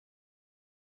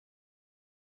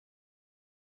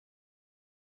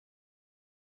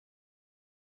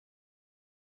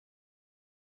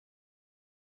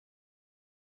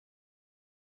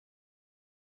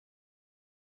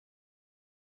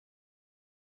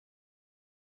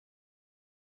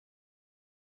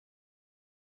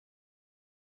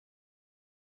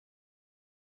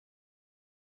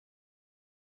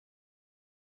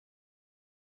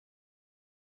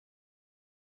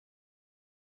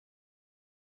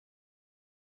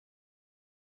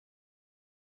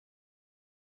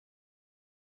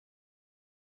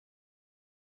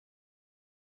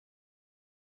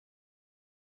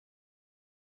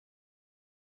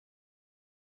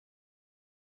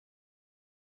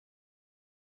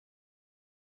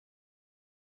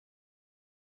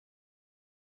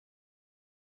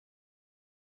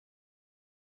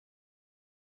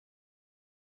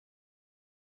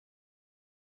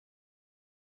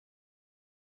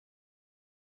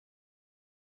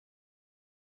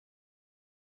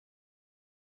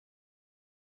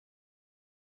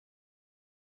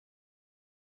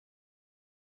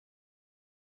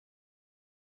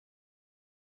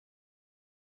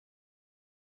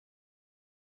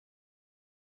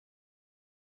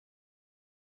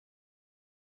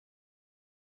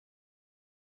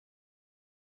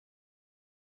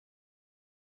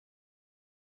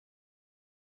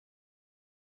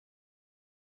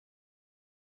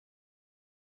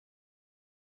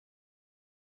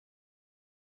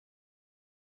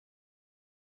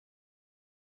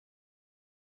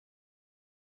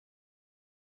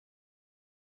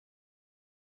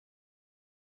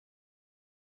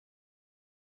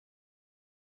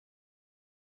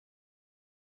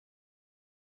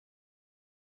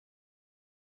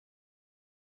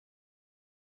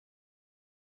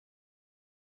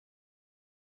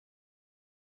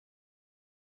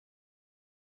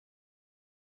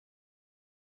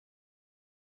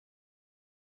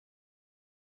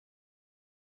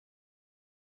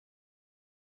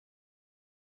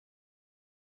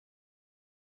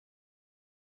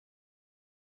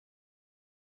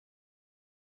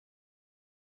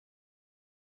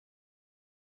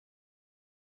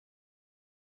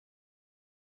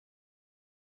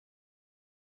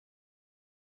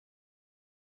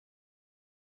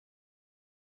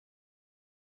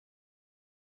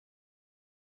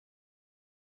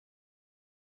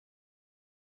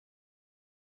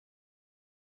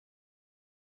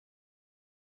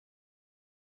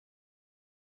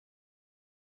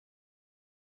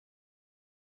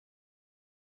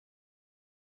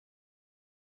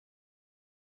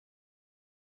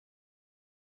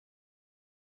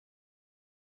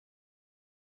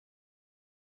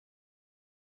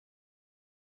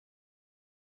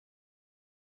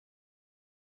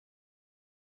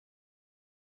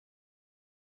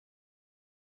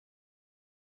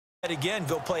again,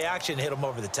 go play action, hit them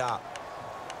over the top.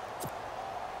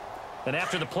 And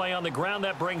after the play on the ground,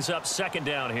 that brings up second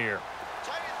down here.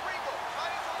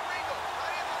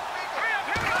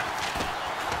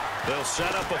 They'll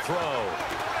set up a throw.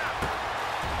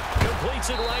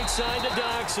 Completes it right side to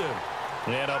Doxson.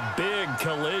 And a big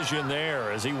collision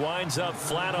there as he winds up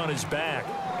flat on his back.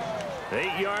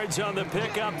 8 yards on the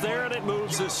pickup there, and it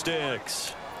moves the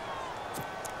sticks.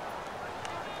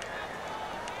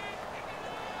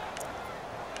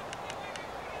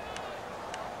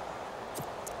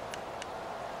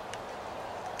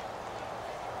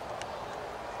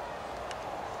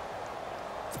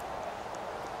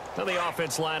 Now the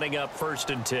offense lining up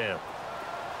 1st and 10.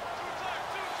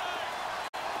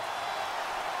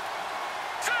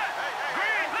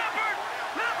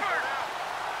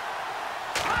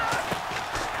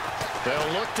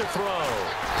 They'll look to throw.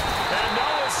 And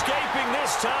no escaping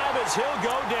this time as he'll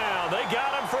go down. They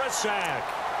got him for a sack.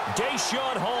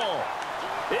 Deshaun Hall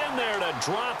in there to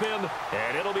drop him,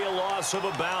 and it'll be a loss of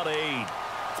about 8.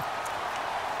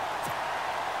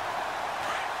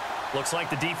 Looks like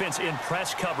the defense in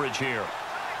press coverage here. All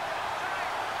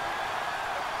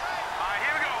right,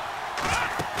 here we go.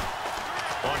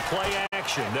 On play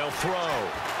action, they'll throw.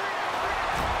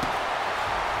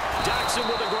 Doxson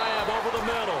with a grab over the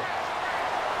middle.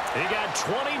 He got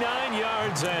 29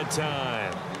 yards that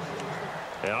time.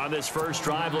 And on this first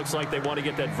drive, looks like they want to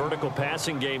get that vertical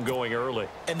passing game going early.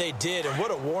 And they did, and what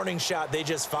a warning shot they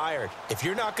just fired. If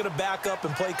you're not going to back up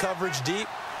and play coverage deep,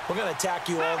 we're going to attack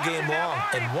you all game long.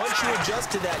 And once you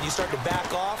adjust to that and you start to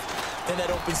back off, then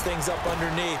that opens things up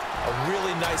underneath. A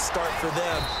really nice start for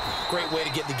them. Great way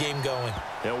to get the game going.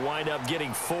 They'll wind up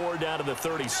getting 4 down to the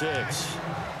 36.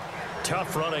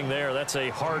 Tough running there. That's a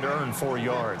hard-earned 4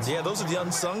 yards. Yeah, those are the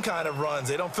unsung kind of runs.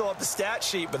 They don't fill up the stat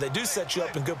sheet, but they do set you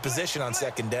up in good position on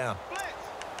 2nd down.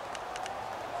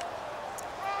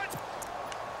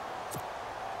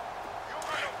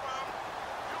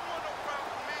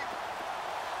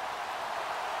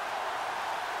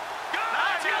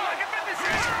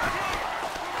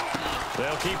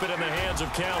 They'll keep it in the hands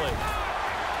of Kelly.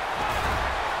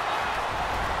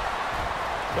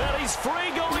 Well, he's free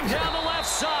going down the left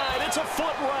side. It's a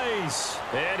foot race.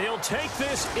 And he'll take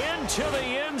this into the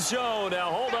end zone. Now,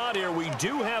 hold on here. We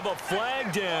do have a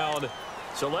flag down.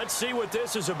 So let's see what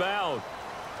this is about.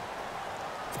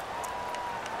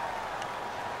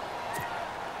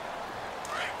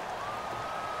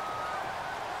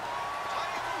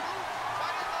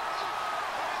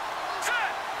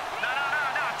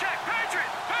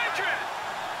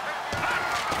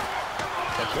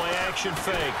 Action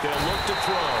fake. They'll look to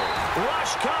throw.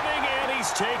 Rush coming, and he's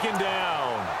taken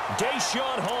down.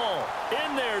 Deshaun Hall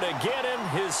in there to get him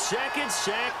his 2nd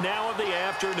sack now of the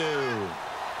afternoon.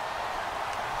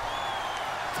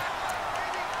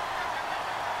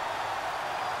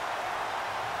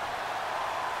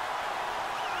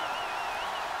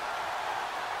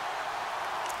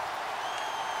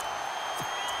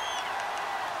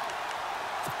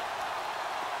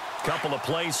 Couple of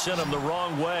plays sent them the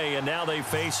wrong way, and now they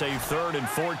face a 3rd and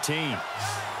 14.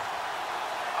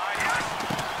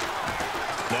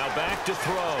 Now back to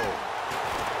throw.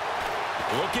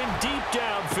 Looking deep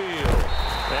downfield.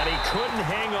 And he couldn't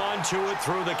hang on to it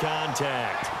through the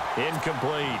contact.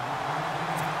 Incomplete.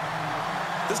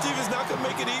 This defense is not going to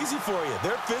make it easy for you.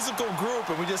 They're a physical group,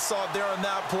 and we just saw it there on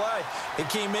that play. It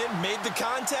came in, made the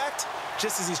contact,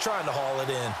 just as he's trying to haul it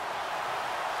in.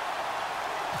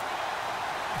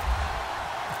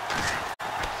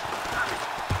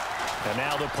 And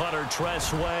now the punter,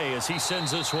 Tress Way, as he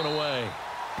sends this one away.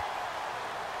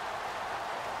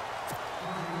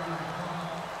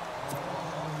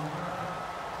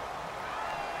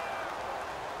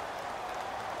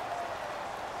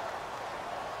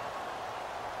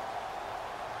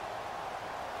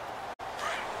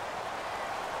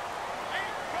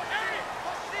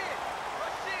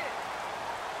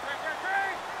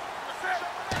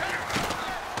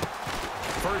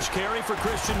 First carry for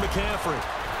Christian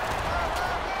McCaffrey.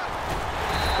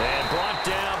 And brought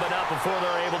down, but not before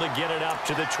they're able to get it up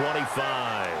to the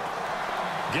 25.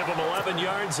 Give them 11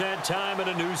 yards that time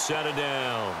and a new set of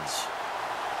downs.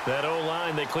 That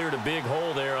O-line, they cleared a big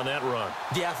hole there on that run.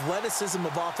 The athleticism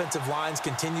of offensive lines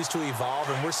continues to evolve,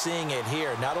 and we're seeing it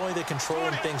here. Not only are they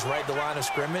controlling things right at the line of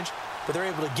scrimmage, but they're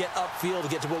able to get upfield to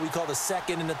get to what we call the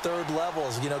 2nd and the 3rd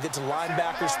levels. You know, get to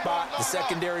linebacker spot, the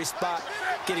secondary spot,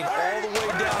 getting all the way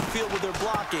downfield with their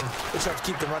blocking, which helps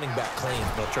keep the running back clean.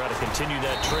 They'll try to continue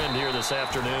that trend here this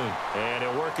afternoon. And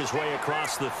he'll work his way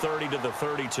across the 30 to the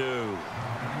 32.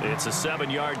 It's a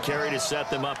 7-yard carry to set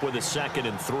them up with a 2nd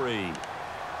and 3.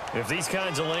 If these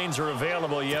kinds of lanes are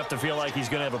available, you have to feel like he's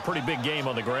going to have a pretty big game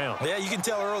on the ground. Yeah, you can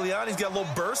tell early on he's got a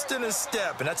little burst in his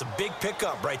step, and that's a big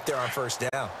pickup right there on first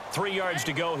down. 3 yards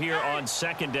to go here on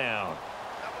second down.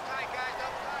 Double tight, guys,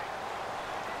 double tight.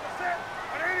 Set.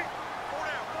 180. 4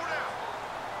 down, 4 down.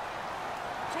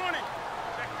 20.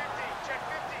 Check 15, check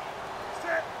 15.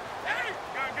 Set. Hey.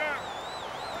 Gun.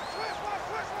 Switch,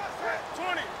 set.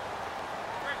 20.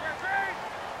 Great.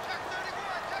 Check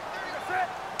 31, check 31. Set.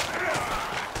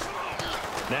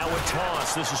 Now a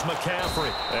toss. This is McCaffrey.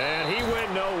 And he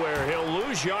went nowhere. He'll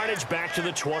lose yardage back to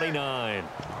the 29.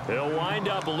 He'll wind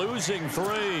up losing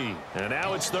 3. And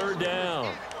now it's third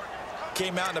down.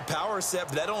 Came out in a power set,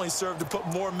 but that only served to put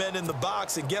more men in the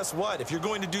box. And guess what? If you're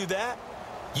going to do that,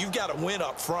 you've got to win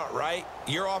up front, right?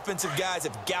 Your offensive guys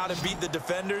have got to beat the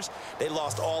defenders. They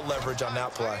lost all leverage on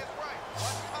that play.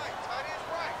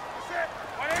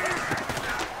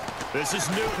 This is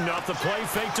Newton off the play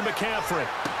fake to McCaffrey.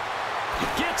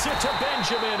 Gets it to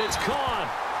Benjamin. It's caught.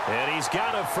 And he's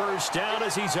got a first down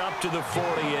as he's up to the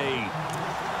 48.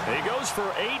 He goes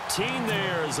for 18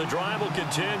 there as the drive will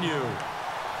continue.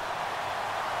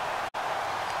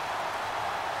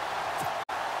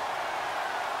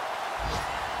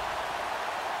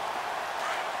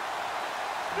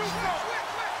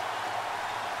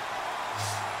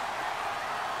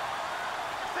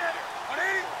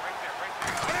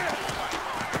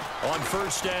 On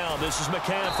first down, this is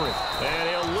McCaffrey. And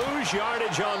he'll lose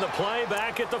yardage on the play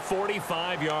back at the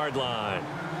 45-yard line.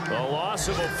 A loss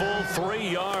of a full 3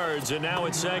 yards, and now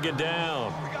it's second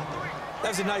down.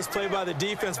 That's a nice play by the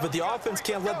defense, but the offense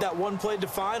can't let that one play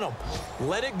define them.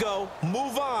 Let it go,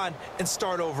 move on, and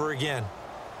start over again.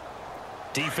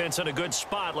 Defense in a good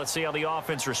spot. Let's see how the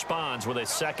offense responds with a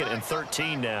 2nd and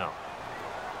 13 now.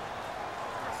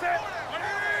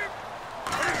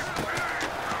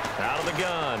 Out of the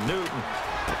gun, Newton.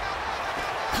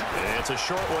 It's a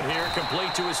short one here,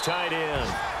 complete to his tight end.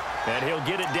 And he'll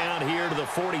get it down here to the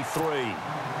 43.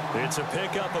 It's a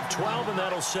pickup of 12, and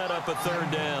that'll set up a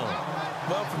third down.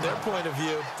 Well, from their point of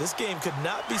view, this game could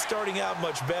not be starting out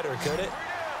much better, could it?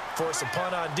 Force a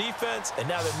punt on defense, and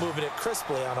now they're moving it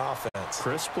crisply on offense.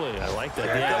 Crisply, I like that.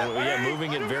 Yeah,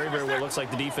 moving it very, very well. Looks like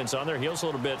the defense on there heals a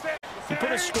little bit. You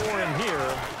put a score in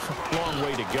here, long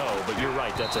way to go, but you're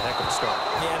right, that's a heck of a start.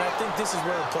 Yeah, and I think this is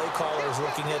where the play caller is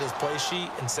looking at his play sheet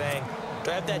and saying,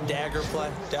 do I have that dagger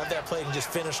play? Do I have that play and just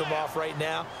finish them off right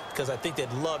now? Because I think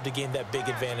they'd love to gain that big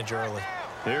advantage early.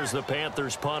 Here's the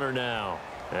Panthers punter now,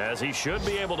 as he should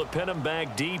be able to pin him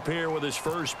back deep here with his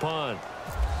first punt.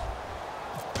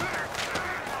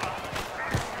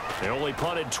 They only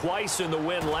punted twice in the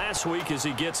win last week as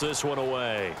he gets this one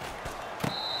away.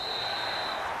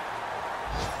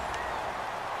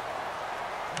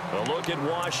 A look at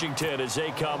Washington as they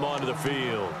come onto the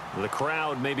field. The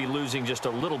crowd may be losing just a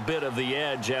little bit of the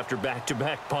edge after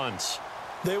back-to-back punts.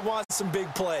 They want some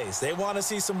big plays. They want to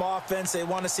see some offense. They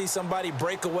want to see somebody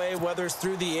break away, whether it's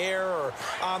through the air or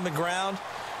on the ground.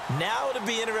 Now it'll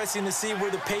be interesting to see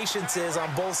where the patience is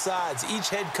on both sides. Each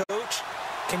head coach,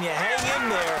 can you hang in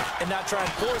there and not try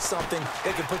and force something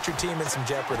that can put your team in some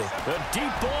jeopardy? A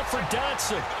deep ball for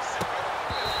Dotson.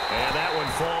 And that one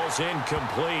falls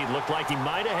incomplete. Looked like he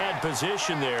might have had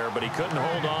position there, but he couldn't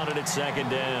hold on at its second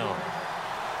down.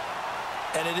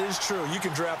 And it is true. You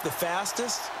can draft the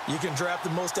fastest. You can draft the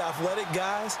most athletic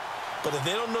guys. But if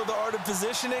they don't know the art of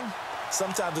positioning,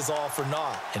 sometimes it's all for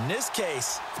naught. In this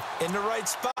case, in the right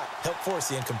spot, help force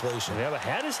the incompletion. Yeah, but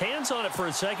had his hands on it for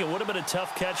a second. Would have been a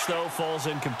tough catch, though. Falls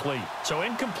incomplete. So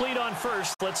incomplete on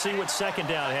first. Let's see what second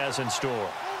down has in store.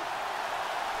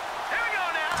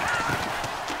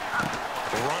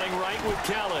 Running right with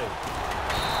Kelly.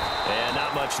 And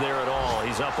not much there at all.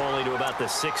 He's up only to about the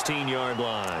 16-yard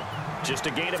line. Just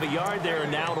a gain of a yard there,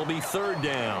 and now it'll be third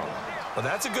down. Well,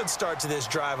 that's a good start to this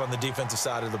drive on the defensive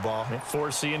side of the ball.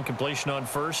 Force the incompletion on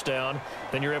first down.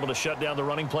 Then you're able to shut down the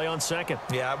running play on second.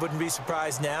 Yeah, I wouldn't be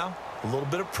surprised now. A little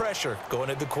bit of pressure going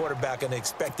at the quarterback in an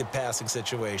expected passing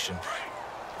situation.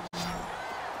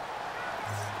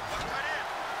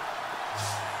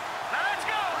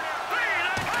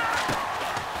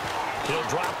 He'll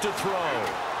drop to throw.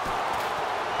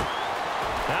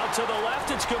 Out to the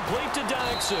left, it's complete to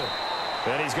Dotson.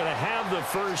 And he's going to have the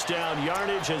first down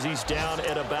yardage as he's down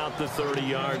at about the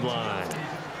 30-yard line.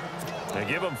 They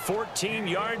give him 14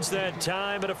 yards that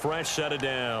time and a fresh set of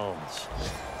downs.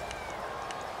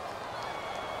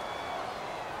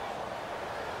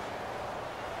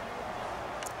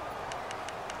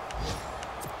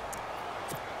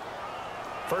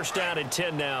 First down and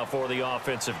 10 now for the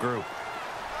offensive group.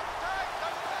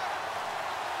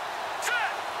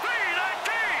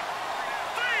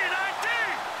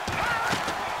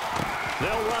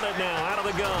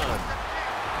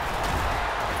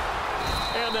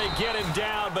 get him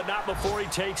down, but not before he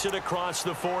takes it across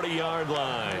the 40-yard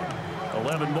line.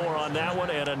 11 more on that one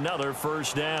and another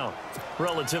first down.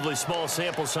 Relatively small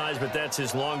sample size, but that's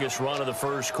his longest run of the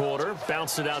first quarter.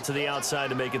 Bounced it out to the outside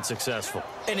to make it successful.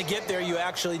 And to get there, you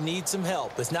actually need some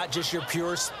help. It's not just your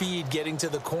pure speed getting to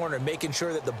the corner, making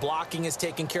sure that the blocking is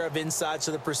taken care of inside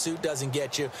so the pursuit doesn't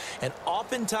get you. And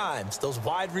oftentimes, those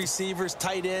wide receivers,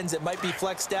 tight ends that might be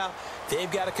flexed out,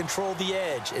 they've got to control the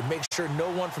edge and make sure no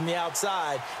one from the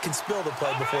outside can spill the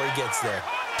play before he gets there.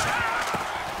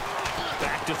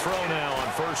 Back to throw now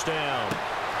on first down.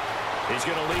 He's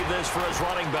going to leave this for his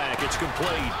running back. It's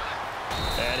complete.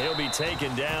 And he'll be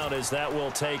taken down as that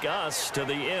will take us to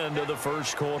the end of the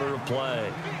first quarter of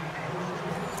play.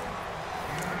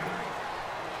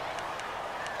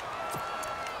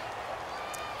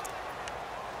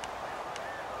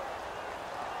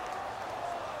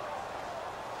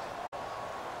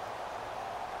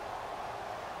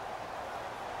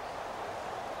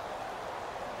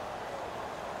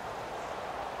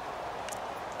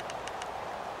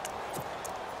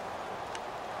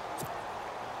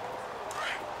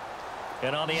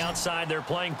 And on the outside, they're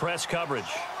playing press coverage.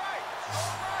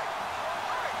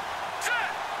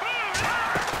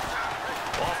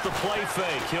 Off the play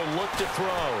fake, he'll look to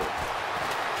throw.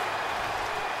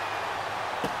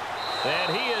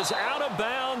 And he is out of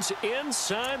bounds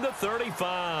inside the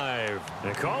 35.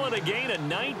 They call it a gain of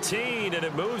 19, and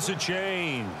it moves the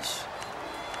chains.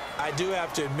 I do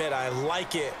have to admit, I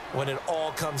like it when it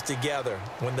all comes together.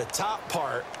 When the top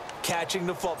part, catching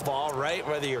the football, right,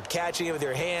 whether you're catching it with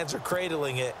your hands or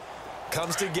cradling it,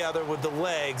 comes together with the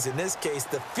legs, in this case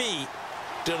the feet,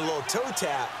 doing a little toe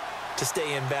tap to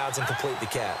stay in bounds and complete the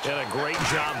catch. And a great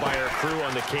job by our crew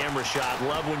on the camera shot.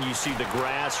 Love when you see the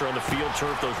grass or on the field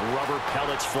turf, those rubber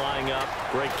pellets flying up.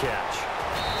 Great catch.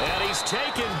 And he's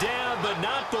taken down, but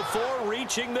not before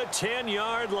reaching the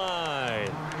 10-yard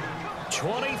line.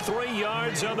 23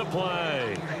 yards on the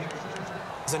play.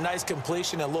 It's a nice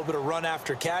completion, a little bit of run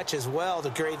after catch as well to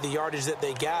create the yardage that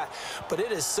they got. But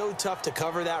it is so tough to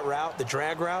cover that route, the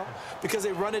drag route, because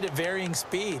they run it at varying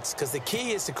speeds. Because the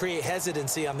key is to create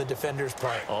hesitancy on the defender's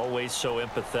part. Always so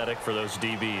empathetic for those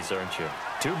DBs, aren't you?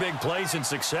 Two big plays in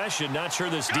succession. Not sure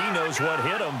this D knows what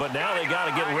hit him, but now they got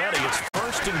to get ready. It's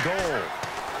first and goal.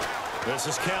 This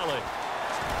is Kelly.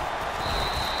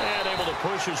 And able to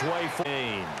push his way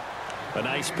forward. A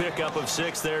nice pickup of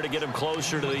 6 there to get him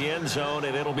closer to the end zone,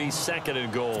 and it'll be second and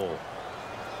goal.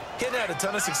 Getting had a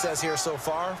ton of success here so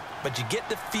far, but you get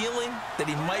the feeling that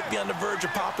he might be on the verge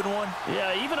of popping one.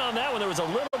 Yeah, even on that one, there was a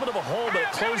little bit of a hole, but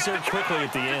it closed there quickly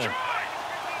at the end.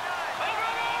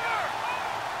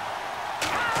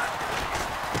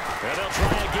 And they'll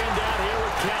try again down here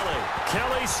with Kelly.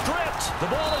 Kelly stripped.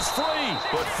 The ball is free.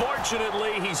 But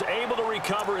fortunately, he's able to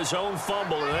recover his own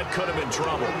fumble, and that could have been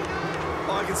trouble.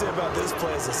 All I can say about this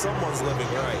play is that someone's living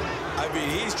right. I mean,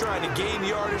 he's trying to gain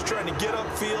yardage, trying to get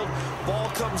upfield. Ball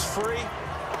comes free.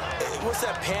 What's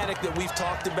that panic that we've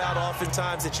talked about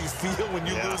oftentimes that you feel when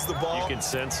you lose the ball? You can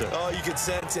sense it. Oh, you can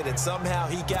sense it. And somehow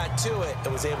he got to it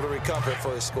and was able to recover it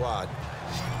for his squad.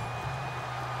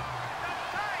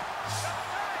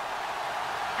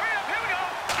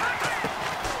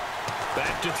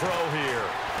 Back to throw here.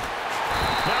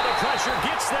 Now the pressure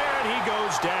gets there, and he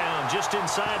goes down just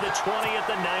inside the 20 at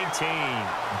the 19.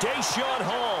 Deshaun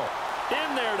Hall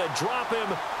in there to drop him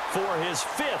for his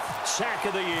 5th sack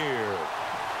of the year.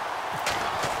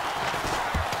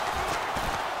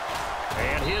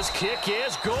 And his kick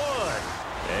is good.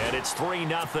 And it's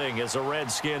 3-0 as the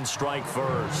Redskins strike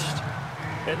first.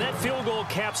 And that field goal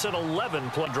caps an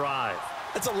 11-play drive.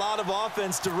 That's a lot of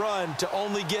offense to run to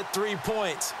only get 3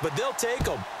 points, but they'll take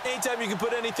them. Anytime you can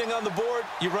put anything on the board,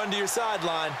 you run to your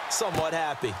sideline somewhat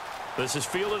happy. This is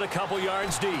fielded a couple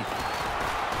yards deep.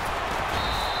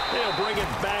 They'll bring it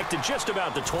back to just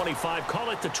about the 25,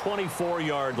 call it the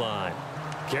 24-yard line.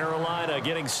 Carolina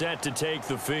getting set to take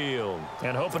the field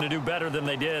and hoping to do better than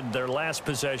they did their last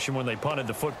possession when they punted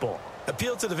the football.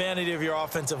 Appeal to the vanity of your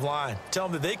offensive line. Tell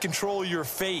them that they control your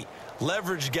fate.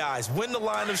 Leverage guys. Win the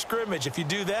line of scrimmage. If you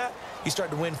do that, you start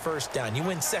to win first down. You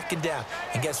win second down.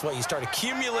 And guess what? You start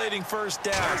accumulating first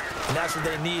downs. And that's what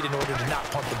they need in order to not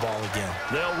punt the ball again.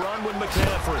 They'll run with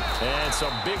McCaffrey. And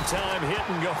some big-time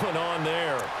hitting going on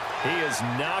there. He is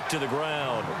knocked to the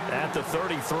ground at the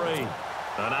 33.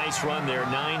 A nice run there,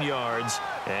 9 yards.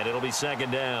 And it'll be second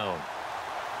down.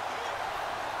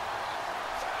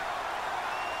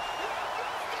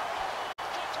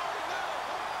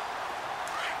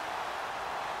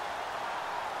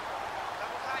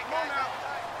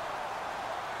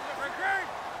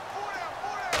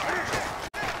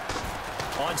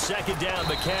 On On second down,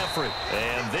 McCaffrey.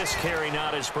 And this carry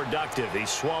not as productive. He's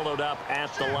swallowed up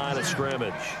at the line of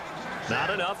scrimmage. Not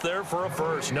enough there for a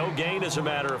first. No gain, as a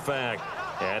matter of fact.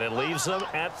 And it leaves them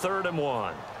at 3rd and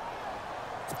 1.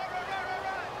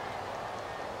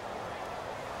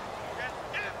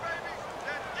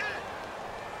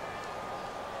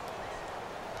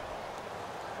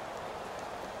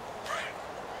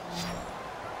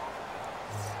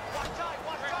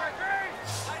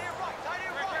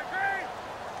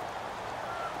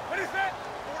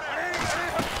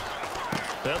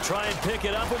 They'll try and pick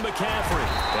it up with McCaffrey.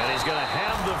 And he's going to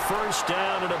have the first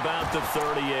down at about the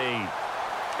 38.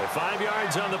 At 5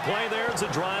 yards on the play there, as the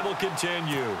drive will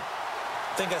continue.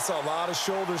 I think I saw a lot of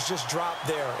shoulders just drop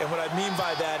there. And what I mean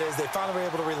by that is they finally were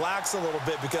able to relax a little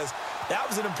bit because that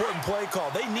was an important play call.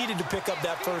 They needed to pick up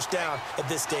that first down at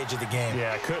this stage of the game.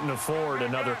 Yeah, couldn't afford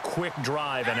another quick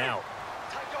drive and out.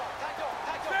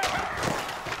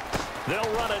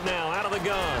 They'll run it now out of the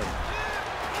gun.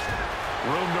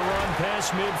 Room to run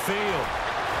past midfield.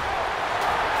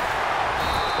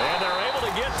 And they're able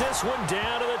to get this one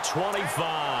down to the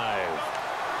 25.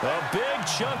 A big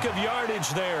chunk of yardage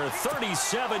there,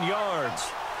 37 yards.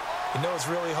 You know what's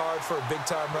really hard for a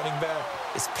big-time running back?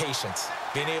 Is patience.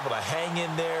 Being able to hang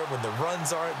in there when the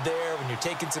runs aren't there, when you're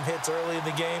taking some hits early in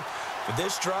the game. But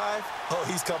this drive, oh,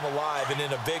 he's come alive, and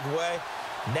in a big way.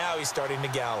 Now he's starting to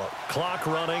gallop. Clock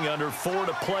running, under 4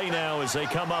 to play now as they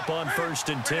come up on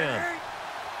 1st and 10.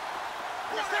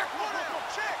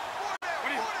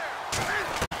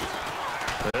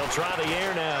 They'll try the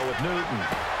air now with Newton.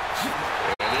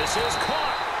 And this is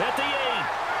caught at the 8.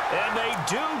 And they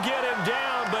do get him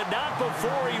down, but not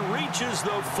before he reaches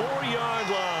the 4-yard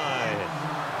line.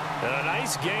 And a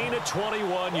nice gain of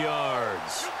 21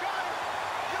 yards.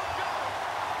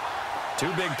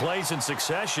 2 big plays in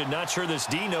succession. Not sure this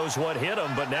D knows what hit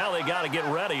him, but now they got to get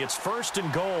ready. It's 1st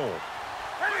and goal.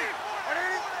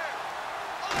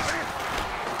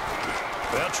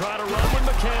 They'll try to run with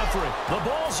McCaffrey. The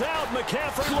ball's out.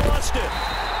 McCaffrey lost it.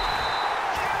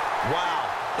 Wow.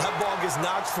 That ball gets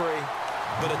knocked free,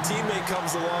 but a teammate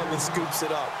comes along and scoops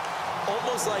it up.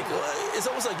 It's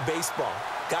almost like baseball.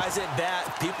 Guys at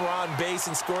bat, people are on base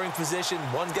in scoring position.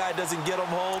 One guy doesn't get him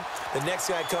home. The next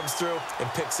guy comes through and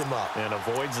picks him up. And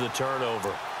avoids the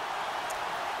turnover.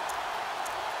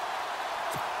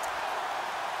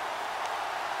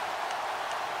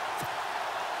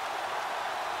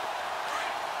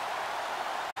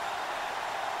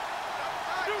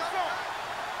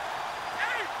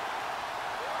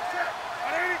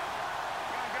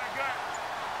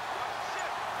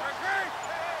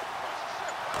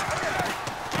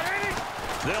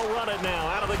 They'll run it now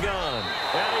out of the gun.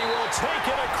 And he will take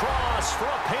it across for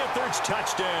a Panthers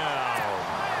touchdown.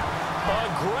 A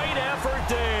great effort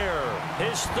there.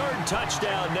 His 3rd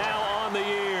touchdown now on the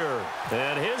year.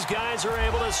 And his guys are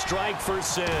able to strike for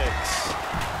 6.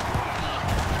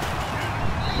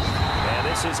 And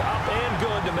this is up and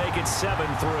good to make it 7-3.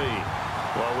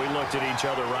 Well, we looked at each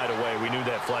other right away. We knew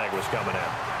that flag was coming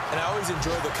out. And I always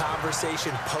enjoy the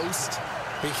conversation post,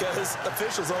 because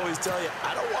officials always tell you,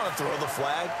 I don't want to throw the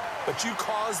flag, but you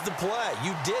caused the play.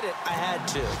 You did it. I had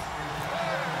to.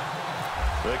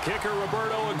 The kicker,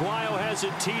 Roberto Aguayo, has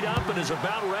it teed up and is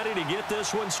about ready to get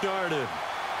this one started.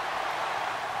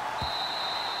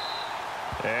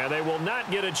 And they will not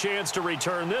get a chance to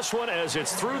return this one as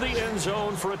it's through the end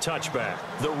zone for a touchback.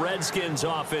 The Redskins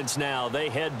offense now, they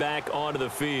head back onto the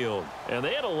field. And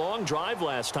they had a long drive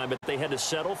last time, but they had to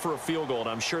settle for a field goal, and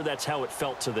I'm sure that's how it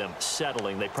felt to them,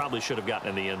 settling. They probably should have gotten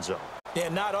in the end zone. Yeah,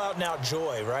 not out-and-out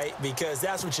joy, right? Because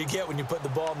that's what you get when you put the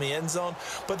ball in the end zone.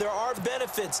 But there are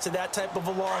benefits to that type of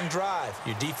a long drive.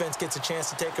 Your defense gets a chance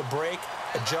to take a break,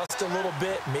 adjust a little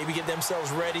bit, maybe get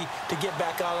themselves ready to get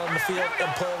back out on the field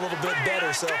and play a little bit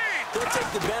better. So they'll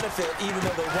take the benefit even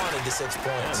though they wanted the 6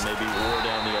 points. And maybe wore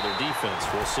down the other defense.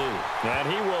 We'll see. And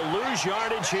he will lose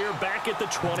yardage here back at the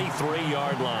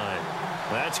 23-yard line.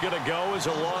 That's going to go as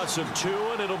a loss of 2,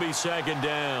 and it'll be 2nd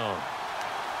down.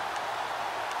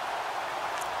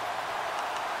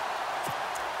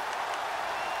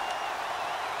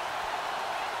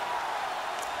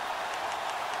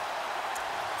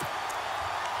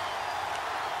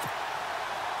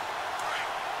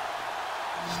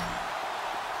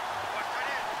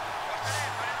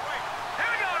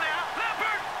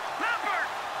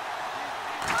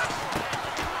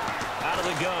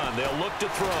 They'll look to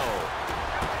throw.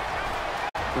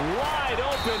 Wide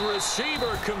open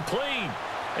receiver complete.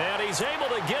 And he's able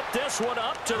to get this one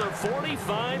up to the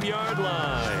 45-yard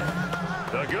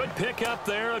line. A good pickup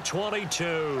there at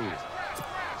 22.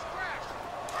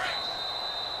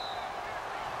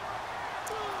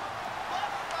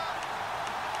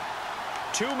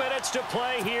 2 minutes to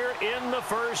play here in the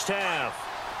first half.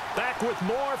 Back with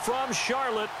more from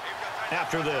Charlotte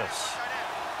after this.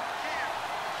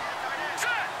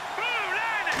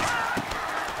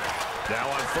 Now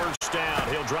on first down,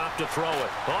 he'll drop to throw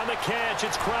it. On the catch,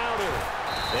 it's Crowder.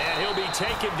 And he'll be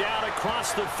taken down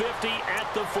across the 50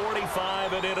 at the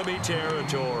 45 in enemy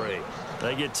territory.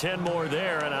 They get 10 more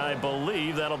there, and I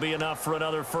believe that'll be enough for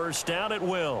another first down. It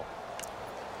will.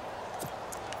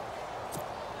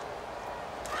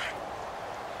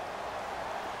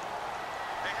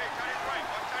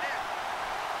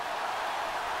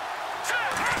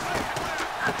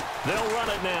 They'll run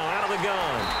it now out of the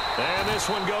gun. And this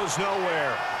one goes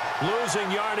nowhere.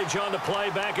 Losing yardage on the play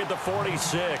back at the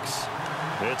 46.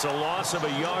 It's a loss of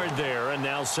a yard there, and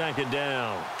now second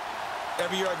down.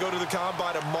 Every year I go to the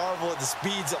combine and marvel at the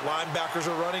speeds that linebackers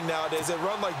are running nowadays. They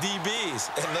run like DBs.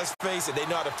 And let's face it, they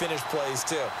know how to finish plays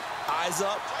too. Eyes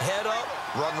up, head up,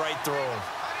 run right through them.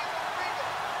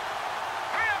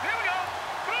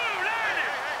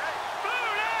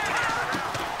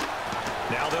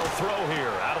 Now they'll throw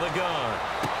here out of the gun.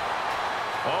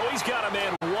 Oh, he's got a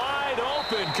man wide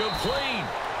open, complete.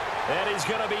 And he's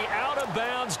going to be out of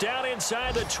bounds down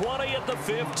inside the 20 at the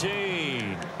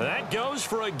 15. That goes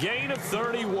for a gain of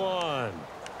 31.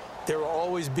 There will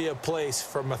always be a place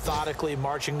for methodically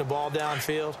marching the ball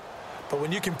downfield. But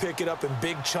when you can pick it up in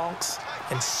big chunks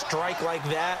and strike like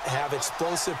that, have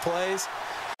explosive plays,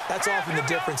 that's often the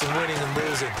difference in winning and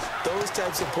losing. Those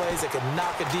types of plays that can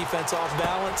knock a defense off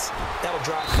balance, that'll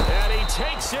drop. And he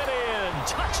takes it in.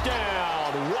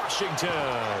 Touchdown,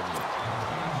 Washington.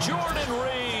 Jordan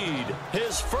Reed,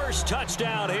 his first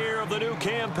touchdown here of the new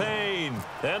campaign.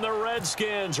 And the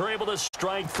Redskins are able to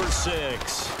strike for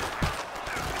 6.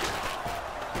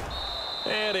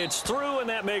 And it's through, and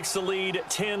that makes the lead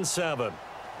 10-7.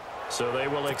 So they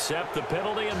will accept the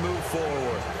penalty and move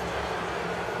forward.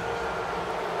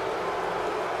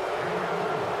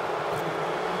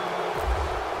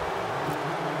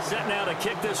 Set now to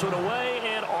kick this one away,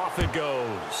 and off it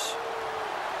goes.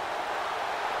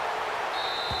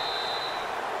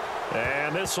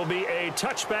 And this will be a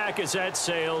touchback as that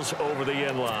sails over the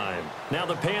end line. Now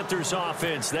the Panthers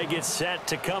offense, they get set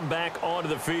to come back onto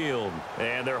the field.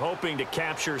 And they're hoping to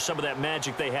capture some of that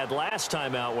magic they had last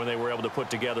time out when they were able to put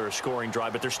together a scoring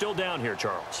drive. But they're still down here,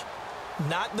 Charles.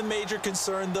 Not the major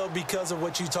concern, though, because of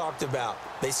what you talked about.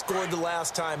 They scored the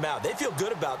last time out. They feel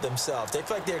good about themselves. They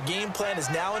feel like their game plan is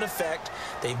now in effect.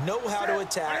 They know how to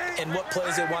attack and what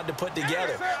plays they want to put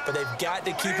together. But they've got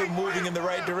to keep it moving in the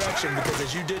right direction because,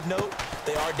 as you did note,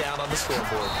 they are down on the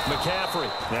scoreboard.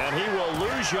 McCaffrey, and he will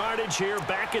lose yardage here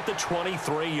back at the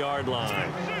 23-yard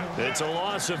line. It's a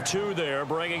loss of 2 there,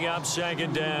 bringing up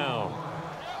second down.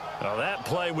 Now, that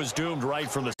play was doomed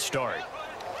right from the start.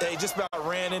 They just about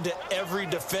ran into every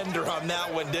defender on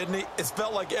that one, didn't he? It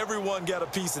felt like everyone got a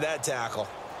piece of that tackle.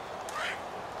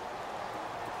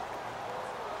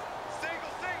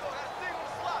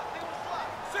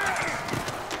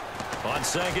 On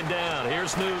second down,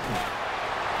 here's Newton.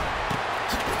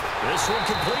 This one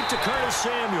complete to Curtis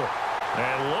Samuel.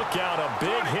 And look out, a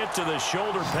big hit to the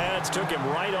shoulder pads took him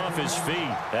right off his feet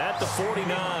at the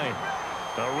 49.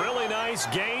 A really nice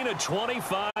gain of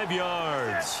 25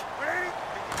 yards.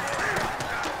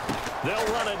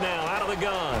 They'll run it now out of the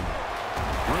gun.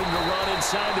 Room to run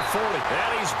inside the 40.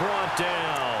 And he's brought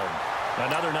down.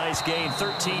 Another nice gain,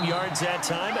 13 yards that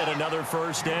time, and another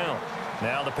first down.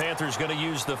 Now the Panthers going to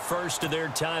use the first of their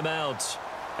timeouts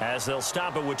as they'll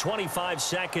stop it with 25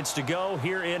 seconds to go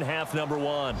here in half number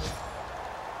 1.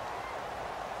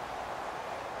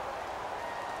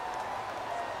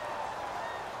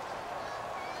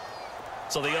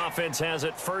 So the offense has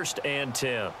it 1st and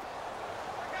 10.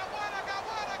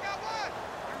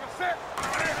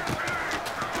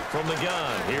 From the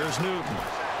gun, here's Newton.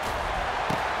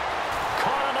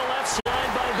 Caught on the left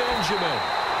side by Benjamin.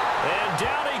 And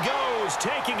down he goes,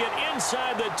 taking it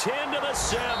inside the 10 to the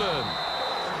 7.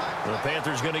 The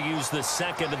Panthers going to use the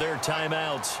second of their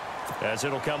timeouts as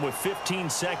it'll come with 15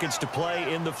 seconds to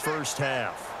play in the first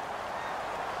half.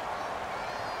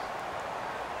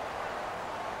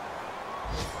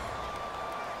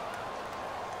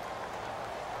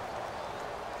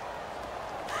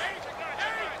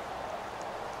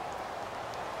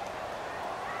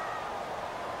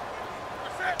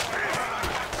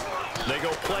 They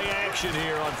go play action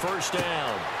here on first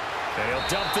down. And he'll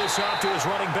dump this off to his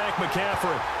running back,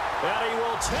 McCaffrey. And he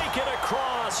will take it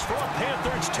across for a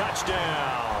Panthers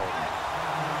touchdown.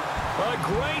 A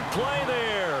great play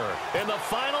there in the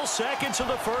final seconds of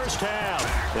the first half.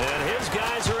 And his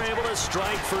guys are able to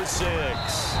strike for 6.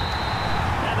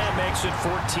 And that makes it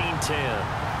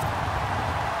 14-10.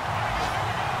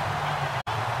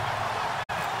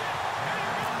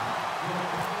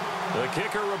 The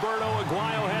kicker, Roberto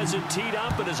Aguayo, has it teed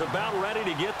up and is about ready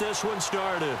to get this one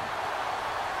started.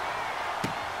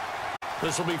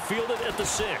 This will be fielded at the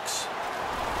 6.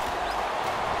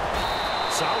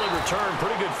 Solid return,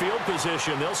 pretty good field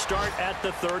position. They'll start at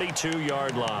the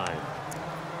 32-yard line.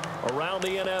 Around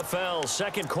the NFL,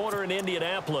 second quarter in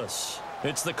Indianapolis.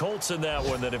 It's the Colts in that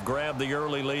one that have grabbed the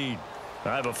early lead.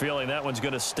 I have a feeling that one's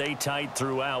going to stay tight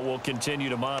throughout. We'll continue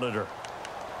to monitor.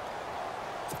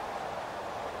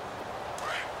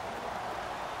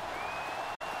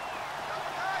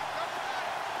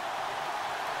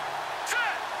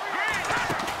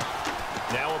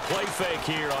 Now a play fake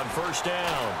here on first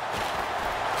down.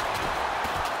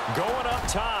 Going up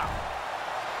top.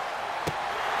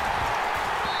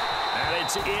 And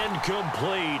it's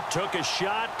incomplete. Took a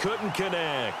shot, couldn't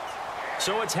connect.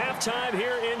 So it's halftime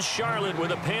here in Charlotte with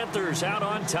the Panthers out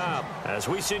on top. As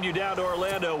we send you down to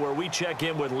Orlando where we check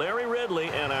in with Larry Ridley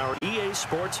and our EA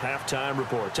Sports Halftime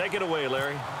Report. Take it away,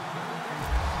 Larry.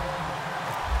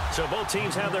 So both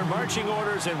teams have their marching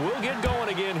orders, and we'll get going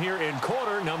again here in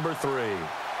quarter number 3.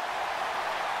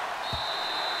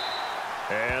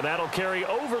 And that'll carry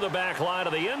over the back line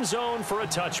of the end zone for a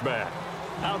touchback.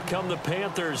 Out come the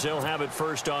Panthers. They'll have it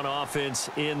first on offense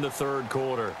in the third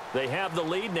quarter. They have the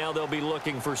lead. Now they'll be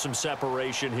looking for some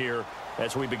separation here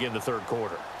as we begin the third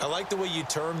quarter. I like the way you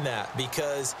term that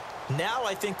because now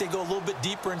I think they go a little bit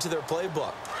deeper into their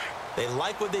playbook. They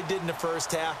like what they did in the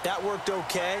first half. That worked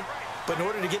okay. But in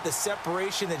order to get the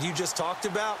separation that you just talked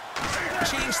about,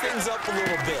 change things up a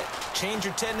little bit. Change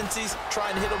your tendencies,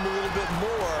 try and hit them a little bit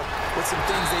more with some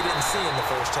things they didn't see in the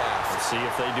first half. Let's see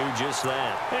if they do just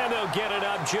that. And they'll get it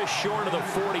up just short of the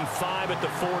 45 at the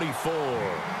 44.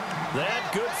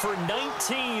 That good for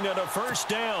 19 at a first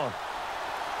down.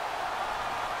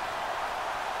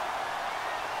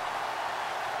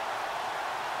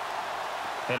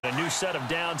 And a new set of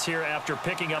downs here after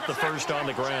picking up the first on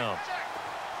the ground.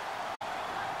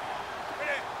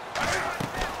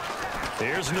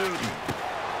 Here's Newton.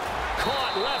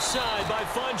 Caught left side by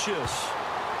Funchess.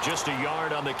 Just a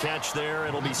yard on the catch there.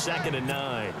 It'll be 2nd and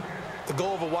 9. The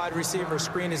goal of a wide receiver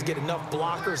screen is get enough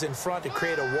blockers in front to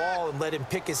create a wall and let him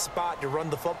pick his spot to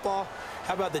run the football.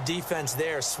 How about the defense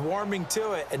there? Swarming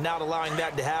to it and not allowing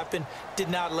that to happen. Did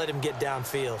not let him get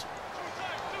downfield.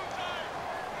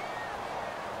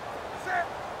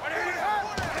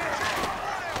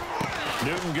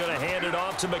 Newton going to hand it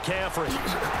off to McCaffrey.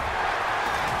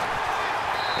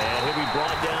 And he'll be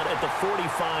brought down at the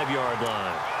 45-yard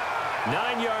line.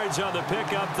 9 yards on the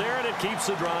pickup there, and it keeps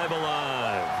the drive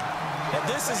alive. And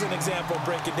this is an example of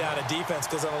breaking down a defense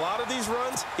because on a lot of these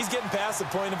runs, he's getting past the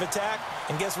point of attack,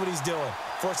 and guess what he's doing?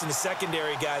 Forcing the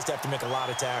secondary guys to have to make a lot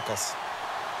of tackles.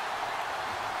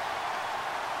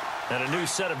 And a new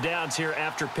set of downs here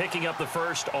after picking up the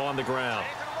first on the ground.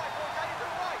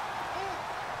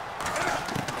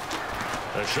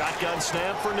 A shotgun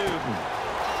snap for Newton.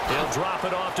 He'll drop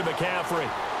it off to McCaffrey.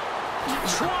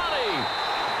 20!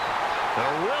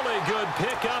 A really good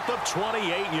pickup of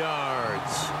 28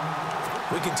 yards.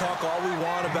 We can talk all we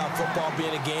want about football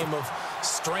being a game of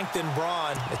strength and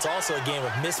brawn. It's also a game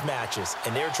of mismatches,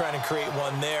 and they're trying to create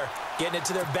one there, getting it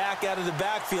to their back out of the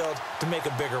backfield to make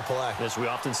a bigger play. As we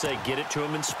often say, get it to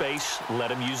him in space, let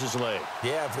him use his leg.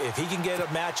 Yeah, if he can get a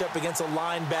matchup against a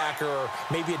linebacker or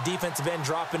maybe a defensive end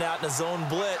dropping out in a zone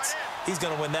blitz, he's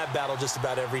going to win that battle just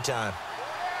about every time.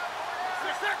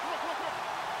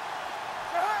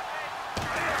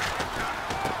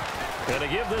 Going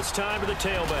to give this time to the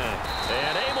tailback.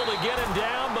 And able to get him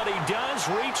down, but he does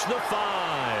reach the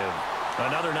 5.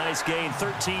 Another nice gain,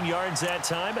 13 yards that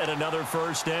time, and another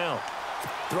first down.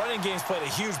 The running game's played a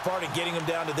huge part in getting him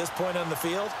down to this point on the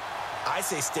field. I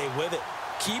say stay with it.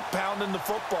 Keep pounding the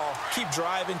football. Keep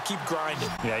driving. Keep grinding.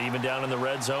 Yeah, even down in the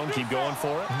red zone, keep going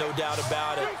for it. No doubt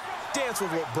about it. Dance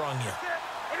with what brung you.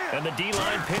 And the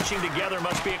D-line pinching together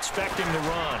must be expecting the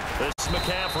run. This is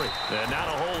McCaffrey. And not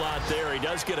a whole lot there. He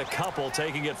does get a couple,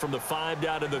 taking it from the 5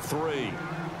 down to the 3.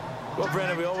 Well,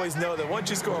 Brandon, we always know that once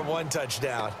you score one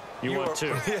touchdown, you're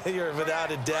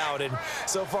without a doubt. And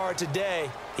so far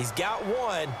today, he's got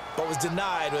one, but was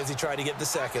denied as he tried to get the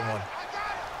second one.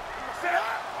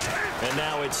 And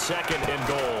now it's 2nd and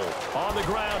goal. On the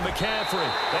ground, McCaffrey.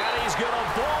 And he's going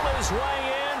to bowl his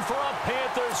way in for a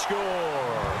Panther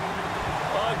score.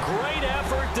 A great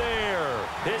effort there.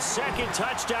 His 2nd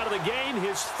touchdown of the game,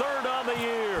 his 3rd on the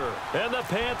year. And the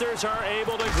Panthers are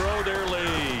able to grow their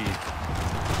lead.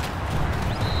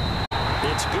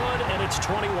 It's good, and it's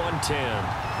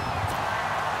 21-10.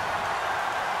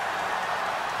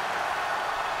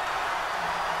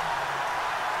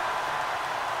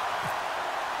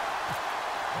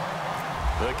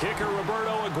 The kicker,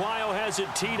 Roberto Aguayo, has it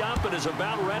teed up and is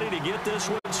about ready to get this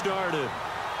one started.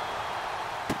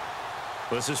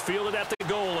 This is fielded at the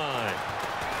goal line.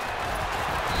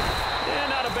 And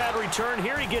not a bad return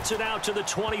here. He gets it out to the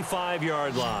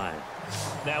 25-yard line.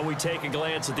 Now we take a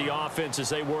glance at the offense as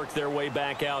they work their way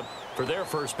back out for their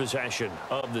first possession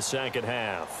of the second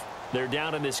half. They're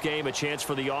down in this game. A chance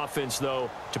for the offense, though,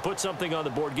 to put something on the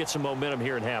board, get some momentum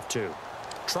here in half two.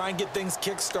 Try and get things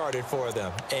kick-started for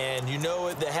them. And you know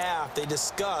at the half, they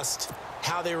discussed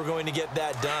how they were going to get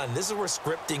that done. This is where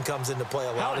scripting comes into play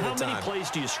a lot of the time. How many plays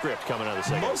do you script coming out of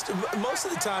the second? Most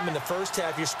of the time in the first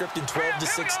half, you're scripting 12 to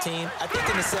 16. I think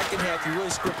in the second half, you're really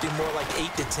scripting more like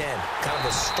 8 to 10. Kind of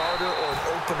a starter or an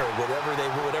opener,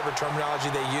 whatever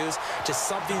terminology they use. Just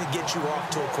something to get you off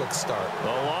to a quick start.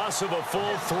 A loss of a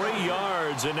full 3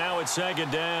 yards, and now it's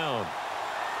second down.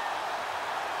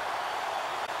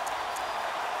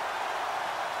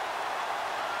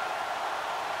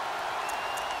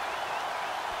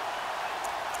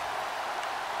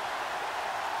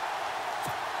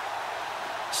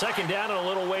 Second down and a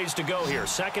little ways to go here.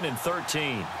 2nd and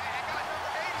 13.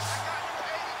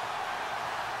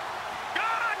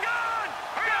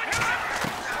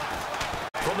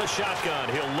 From the shotgun,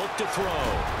 he'll look to throw.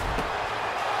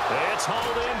 It's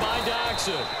hauled in by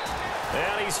Doxson.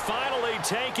 And he's finally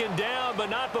taken down, but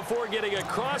not before getting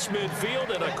across midfield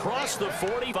and across the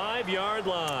 45-yard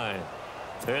line.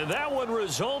 And that one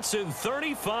results in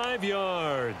 35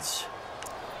 yards.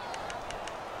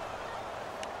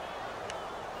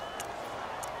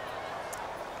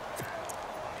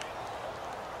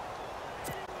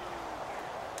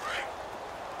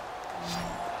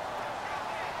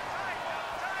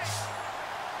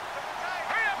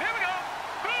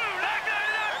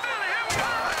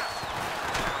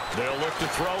 They'll look to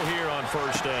throw here on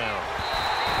first down.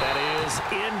 That is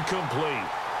incomplete.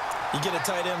 You get a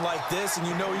tight end like this, and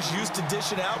you know he's used to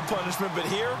dishing out punishment, but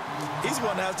here, he's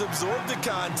one that has to absorb the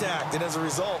contact, and as a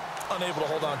result, unable to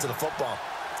hold on to the football.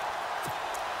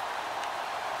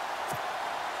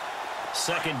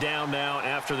 Second down now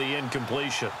after the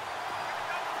incompletion.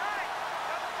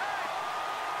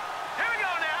 Here we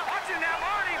go now. Watch it now,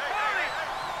 Marty.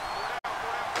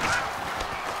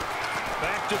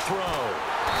 Back to throw.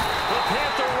 The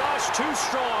Panther rush too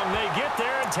strong. They get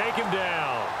there and take him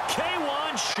down.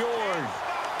 K1 short.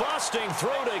 Busting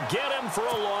throw to get him for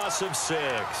a loss of 6.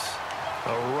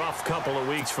 A rough couple of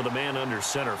weeks for the man under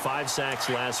center. 5 sacks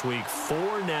last week,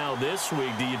 4 now this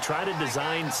week. Do you try to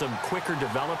design some quicker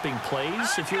developing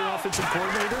plays if you're an offensive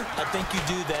coordinator? I think you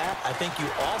do that. I think you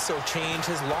also change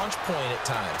his launch point at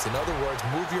times. In other words,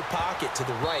 move your pocket to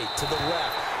the right, to the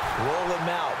left, roll him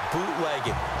out, bootleg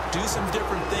it. Do some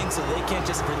different things so they can't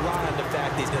just rely on the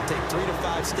fact that he's going to take 3 to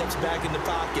 5 steps back in the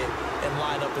pocket and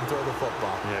line up and throw the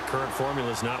football. Yeah, current formula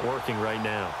is not working right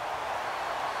now.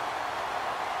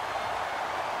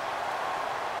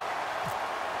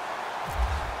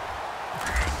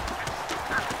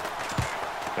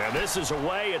 And this is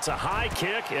away. It's a high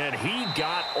kick, and he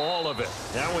got all of it.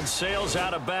 That one sails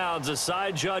out of bounds. The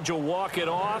side judge will walk it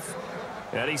off.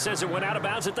 And he says it went out of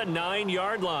bounds at the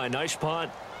 9-yard line. Nice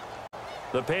punt.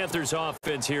 The Panthers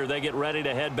offense here, they get ready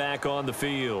to head back on the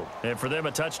field. And for them,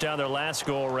 a touchdown their last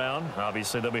go-around.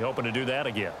 Obviously, they'll be hoping to do that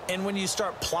again. And when you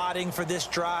start plotting for this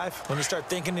drive, when you start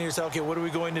thinking to yourself, okay, what are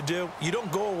we going to do? You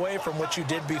don't go away from what you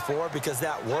did before because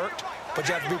that worked, but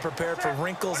you have to be prepared for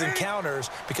wrinkles and counters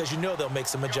because you know they'll make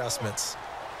some adjustments.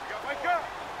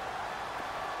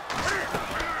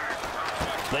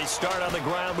 They start on the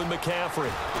ground with McCaffrey.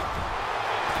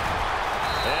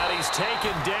 And he's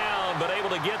taken down, but able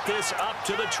to get this up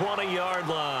to the 20-yard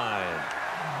line.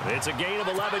 It's a gain of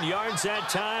 11 yards that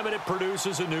time, and it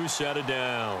produces a new set of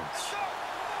downs.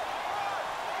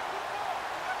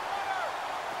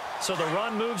 So the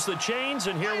run moves the chains,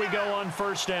 and here we go on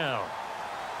first down.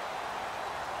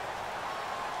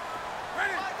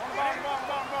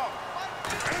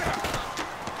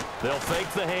 They'll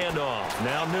fake the handoff.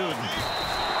 Now Newton.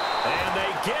 And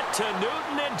they get to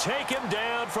Newton and take him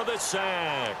down for the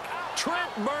sack. Trent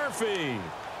Murphy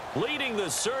leading the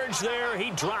surge there.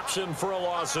 He drops him for a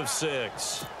loss of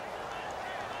 6.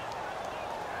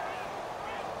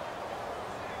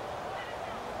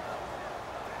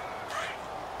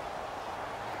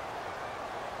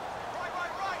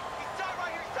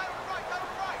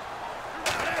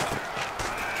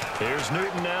 Here's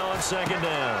Newton now on second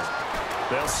down.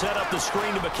 They'll set up the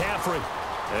screen to McCaffrey.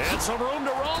 And some room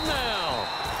to roam now.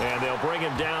 And they'll bring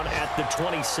him down at the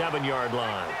 27-yard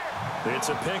line. It's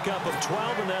a pickup of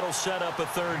 12, and that'll set up a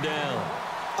third down.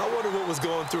 I wonder what was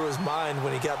going through his mind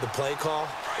when he got the play call.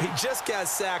 He just got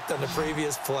sacked on the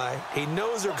previous play. He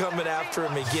knows they're coming after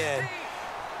him again.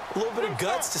 A little bit of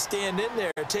guts to stand in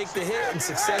there, take the hit, and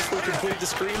successfully complete the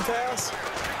screen pass.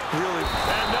 Really.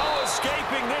 And no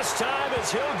escaping this time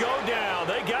as he'll go down.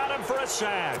 They got him for a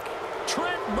sack.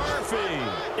 Trent Murphy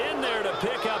in there to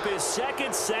pick up his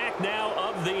second sack now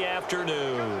of the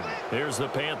afternoon. Here's the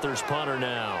Panthers punter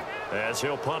now as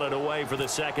he'll punt it away for the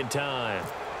second time.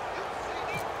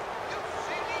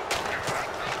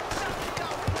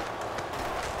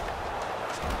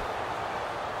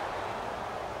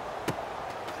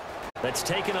 That's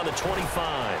taken on the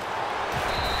 25.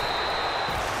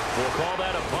 We'll call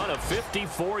that a punt of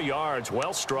 54 yards.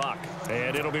 Well struck.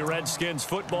 And it'll be Redskins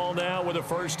football now with a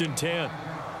 1st and 10.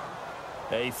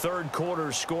 A third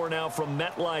quarter score now from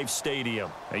MetLife Stadium.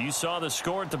 Now you saw the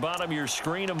score at the bottom of your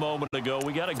screen a moment ago.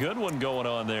 We got a good one going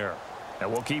on there.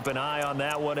 And we'll keep an eye on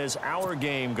that one as our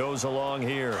game goes along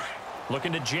here.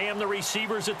 Looking to jam the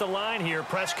receivers at the line here.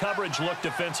 Press coverage look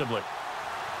defensively.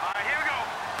 All right, here we go.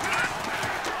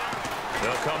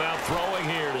 They'll come out throwing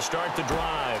here to start the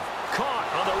drive. Caught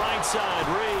on the right side,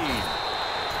 Reed.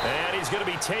 And he's going to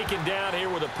be taken down here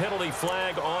with a penalty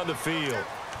flag on the field.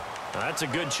 That's a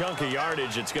good chunk of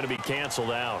yardage. It's going to be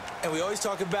canceled out. And we always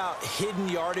talk about hidden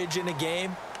yardage in a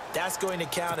game. That's going to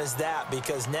count as that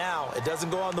because now it doesn't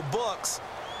go on the books,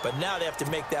 but now they have to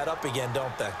make that up again,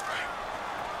 don't they?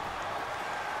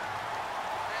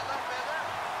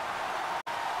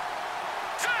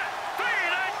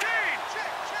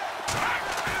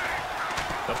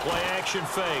 The play-action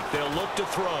fake. They'll look to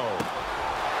throw.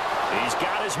 He's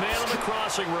got his man on the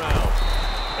crossing route.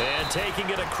 And taking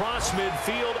it across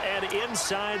midfield and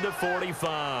inside the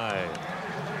 45.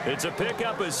 It's a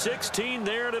pickup of 16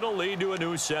 there, and it'll lead to a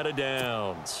new set of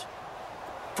downs.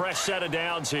 Fresh set of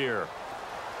downs here.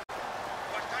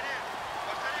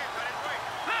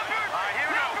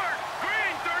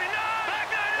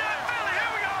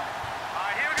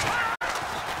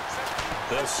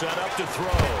 They'll set up to throw.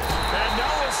 And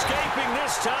no escaping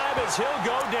this time as he'll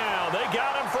go down. They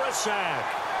got him for a sack.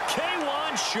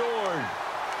 K1 short.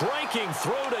 Breaking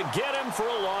through to get him for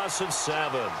a loss of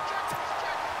 7.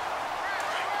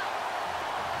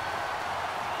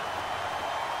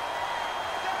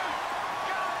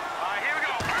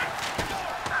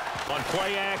 On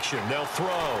play action, they'll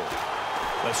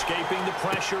throw. Escaping the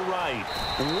pressure right.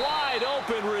 Wide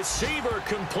open receiver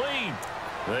complete.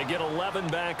 They get 11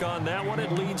 back on that one.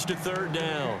 It leads to 3rd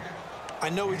down. I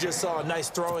know we just saw a nice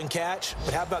throwing catch,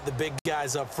 but how about the big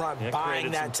guys up front buying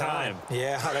that time?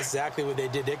 Yeah, that's exactly what they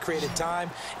did. They created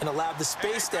time and allowed the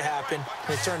space to happen,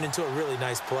 and it turned into a really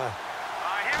nice play.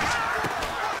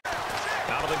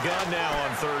 Out of the gun now on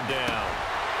 3rd down.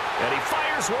 And he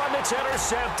fires one that's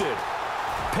intercepted.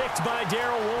 Picked by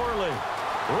Darryl Worley.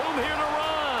 Room here to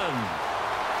run.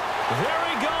 There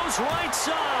he goes right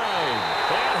side.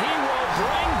 And he will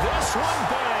bring this one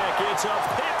back. It's a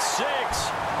pick 6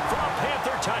 for a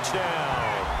Panther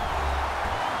touchdown.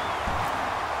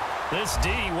 This D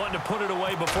wanting to put it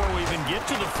away before we even get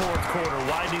to the 4th quarter,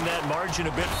 widening that margin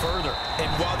a bit further.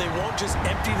 And while they won't just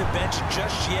empty the bench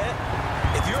just yet,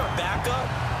 if you're a backup,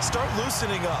 start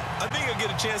loosening up. I think you'll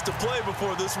get a chance to play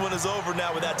before this one is over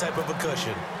now with that type of a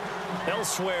cushion.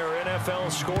 Elsewhere,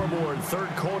 NFL scoreboard,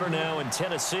 3rd quarter now in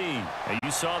Tennessee. And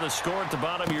you saw the score at the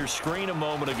bottom of your screen a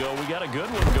moment ago. We got a good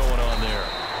one going on there.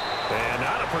 And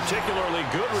not a particularly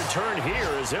good return here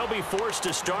as they'll be forced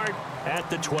to start at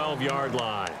the 12-yard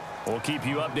line. We'll keep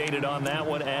you updated on that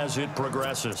one as it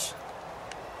progresses.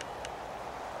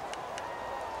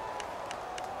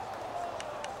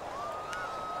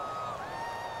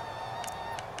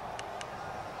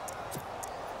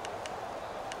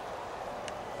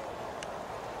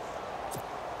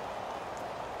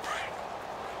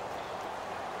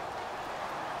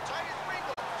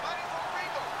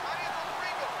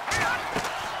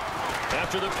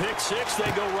 After the pick 6, they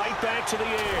go right back to the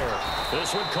air.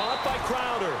 This one caught by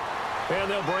Crowder. And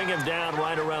they'll bring him down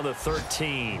right around the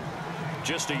 13.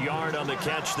 Just a yard on the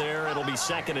catch there. It'll be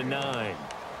 2nd and 9.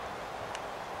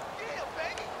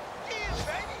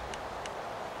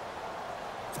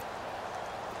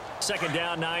 Second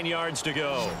down, 9 yards to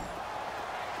go.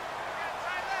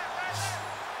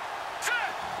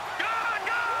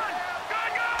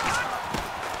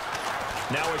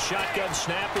 Now a shotgun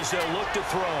snap as they'll look to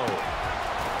throw.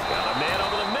 Got a man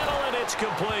over the middle, and it's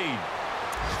complete.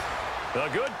 A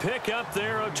good pick up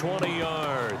there of 20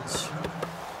 yards.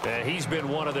 And he's been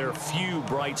one of their few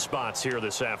bright spots here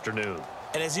this afternoon.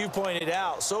 And as you pointed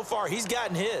out, so far he's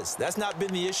gotten his. That's not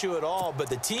been the issue at all. But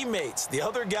the teammates, the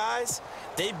other guys,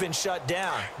 they've been shut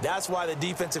down. That's why the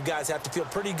defensive guys have to feel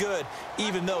pretty good,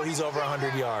 even though he's over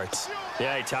 100 yards.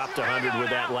 Yeah, he topped 100 with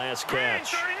that last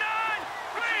catch.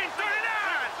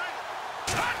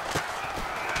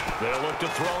 They'll look to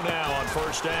throw now on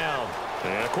first down.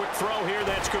 And a quick throw here,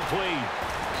 that's complete.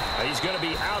 He's going to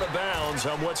be out of bounds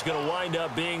on what's going to wind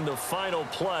up being the final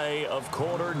play of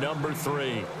quarter number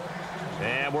 3.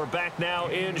 And we're back now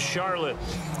in Charlotte.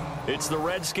 It's the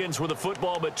Redskins with the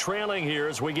football, but trailing here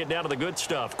as we get down to the good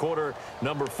stuff. Quarter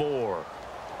number 4.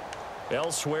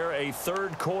 Elsewhere, a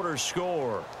third quarter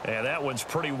score. And that one's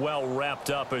pretty well wrapped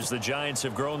up as the Giants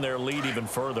have grown their lead even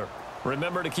further.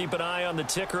 Remember to keep an eye on the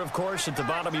ticker, of course, at the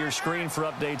bottom of your screen for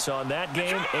updates on that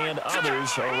game and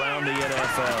others around the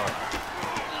NFL.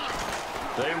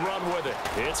 They run with it.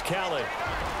 It's Kelly.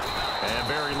 And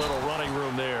very little running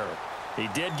room there. He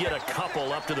did get a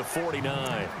couple up to the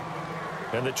 49.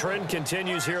 And the trend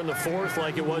continues here in the fourth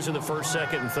like it was in the first,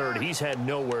 second, and third. He's had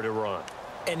nowhere to run.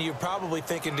 And you're probably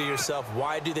thinking to yourself,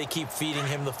 why do they keep feeding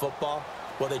him the football?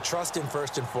 Well, they trust him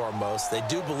first and foremost. They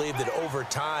do believe that over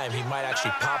time he might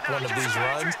actually pop one of these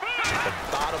runs. The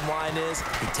bottom line is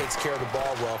he takes care of the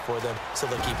ball well for them, so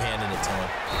they'll keep handing it to him.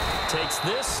 Takes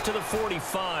this to the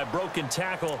 45. Broken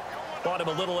tackle. Bought him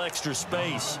a little extra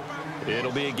space.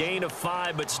 It'll be a gain of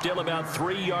 5, but still about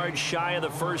 3 yards shy of the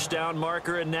first down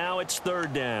marker, and now it's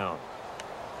third down.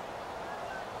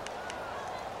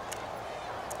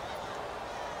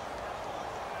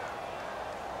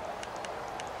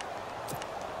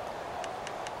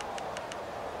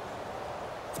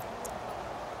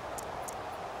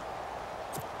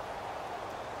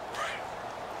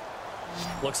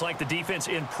 Looks like the defense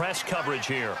in press coverage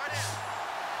here.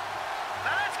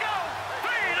 Let's go.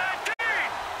 3-19.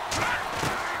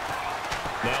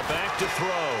 Now back to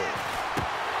throw.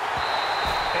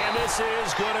 And this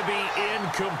is going to be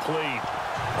incomplete.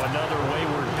 Another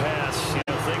wayward pass. You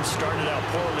know, things started out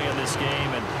poorly in this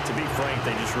game, and to be frank,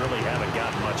 they just really haven't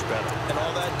gotten much better. And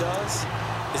all that does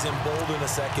is embolden a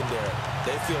secondary.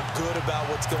 They feel good about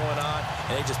what's going on,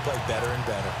 and they just play better and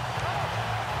better.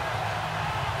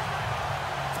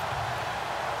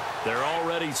 Their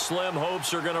already slim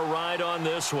hopes are going to ride on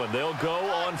this one. They'll go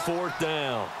on fourth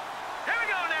down. Here we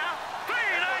go now.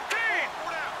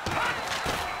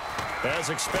 3-19.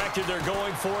 As expected, they're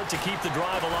going for it to keep the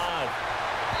drive alive.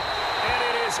 And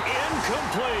it is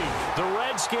incomplete. The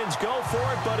Redskins go for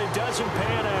it, but it doesn't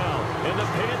pan out. And the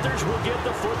Panthers will get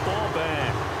the football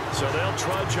back. So they'll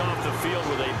trudge off the field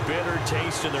with a bitter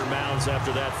taste in their mouths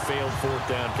after that failed fourth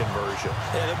down conversion.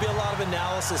 Yeah, there'll be a lot of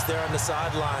analysis there on the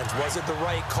sidelines. Was it the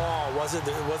right call? Was it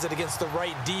against the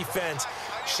right defense?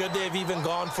 Should they have even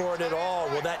gone for it at all?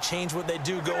 Will that change what they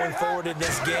do going forward in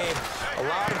this game? A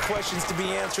lot of questions to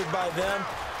be answered by them.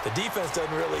 The defense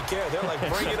doesn't really care. They're like,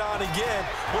 bring it on again.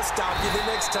 We'll stop you the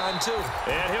next time, too.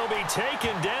 And he'll be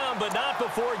taken down, but not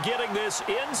before getting this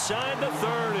inside the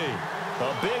 30.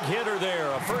 A big hitter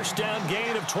there, a first down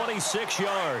gain of 26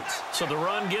 yards. So the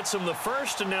run gets them the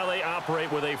first, and now they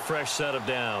operate with a fresh set of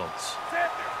downs.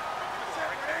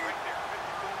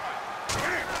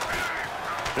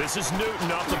 This is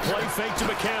Newton off the play fake to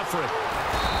McCaffrey.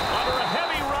 Under a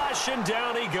heavy rush, and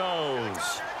down he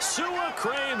goes. Sua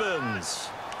Cravens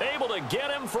able to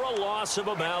get him for a loss of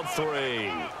about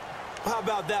 3. How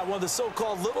about that? One of the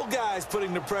so-called little guys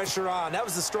putting the pressure on. That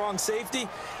was the strong safety.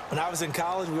 When I was in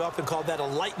college, we often called that a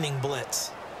lightning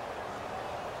blitz.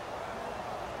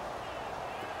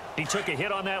 He took a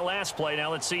hit on that last play.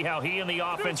 Now let's see how he and the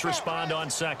offense respond on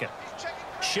second.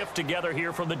 Shift together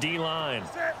here from the D-line.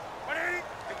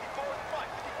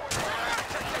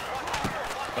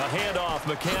 A handoff,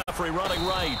 McCaffrey running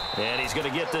right. And he's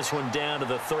going to get this one down to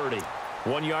the 30.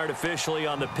 1 yard officially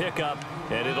on the pickup,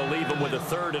 and it'll leave them with a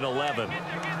 3rd and 11.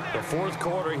 The fourth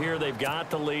quarter here, they've got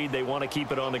the lead. They want to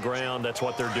keep it on the ground. That's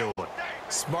what they're doing.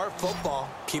 Smart football.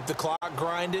 Keep the clock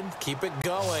grinding. Keep it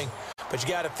going. But you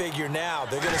got to figure now,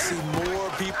 they're going to see more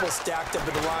people stacked up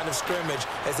at the line of scrimmage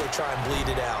as they try and bleed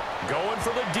it out. Going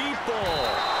for the deep ball.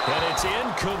 And it's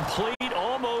incomplete,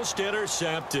 almost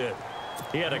intercepted.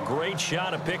 He had a great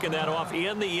shot at picking that off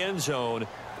in the end zone.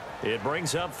 It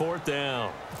brings up fourth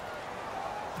down.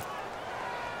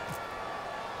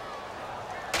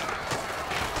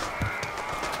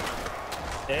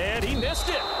 And he missed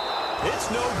it. It's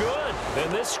no good.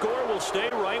 And this score will stay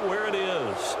right where it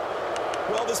is.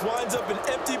 Well, this winds up an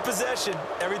empty possession.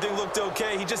 Everything looked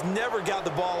okay. He just never got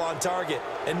the ball on target.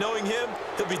 And knowing him,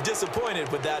 he'll be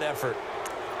disappointed with that effort.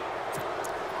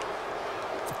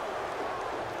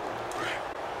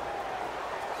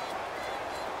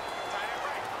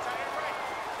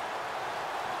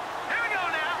 Here we go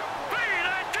now.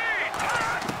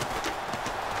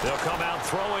 3-19. They'll come out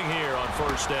throwing here on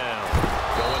first down.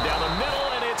 Going down the middle,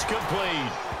 and it's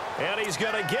complete. And he's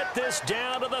going to get this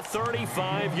down to the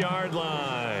 35-yard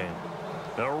line.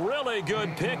 A really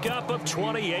good pickup of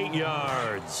 28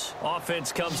 yards.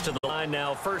 Offense comes to the line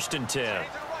now, 1st and 10. All right,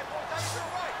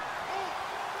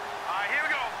 here we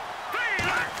go.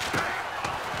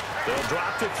 They'll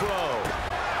drop to throw.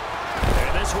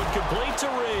 And this one complete to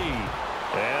Reed.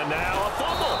 And now a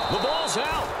fumble. The ball's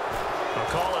out. I'll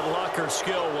call it luck or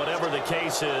skill, whatever the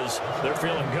case is. They're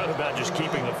feeling good about just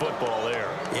keeping the football there.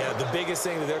 Yeah, the biggest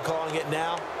thing that they're calling it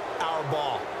now, our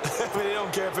ball. They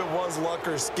don't care if it was luck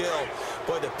or skill.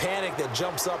 Boy, the panic that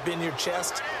jumps up in your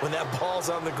chest when that ball's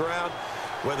on the ground,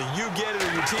 whether you get it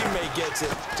or your teammate gets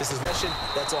it, just as much,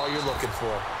 that's all you're looking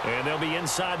for. And they'll be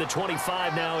inside the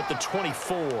 25 now at the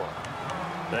 24.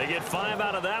 They get 5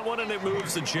 out of that one, and it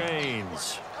moves the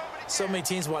chains. So many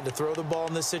teams want to throw the ball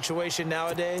in this situation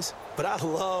nowadays, but I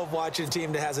love watching a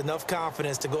team that has enough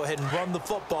confidence to go ahead and run the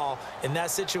football in that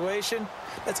situation.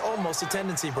 That's almost a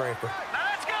tendency breaker. Now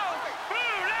let's go.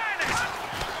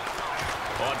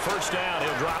 On 1st down,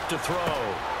 he'll drop to throw.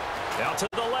 Out to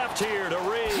the left here to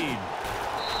Reed.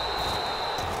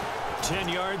 10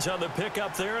 yards on the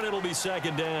pickup there, and it'll be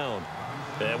 2nd down.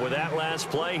 And with that last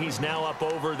play, he's now up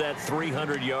over that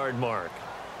 300-yard mark.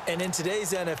 And in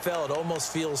today's NFL, it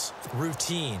almost feels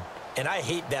routine. And I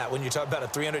hate that when you talk about a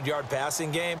 300-yard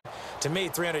passing game. To me,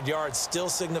 300 yards still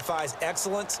signifies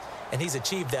excellence, and he's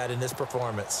achieved that in this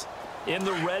performance. In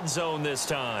the red zone this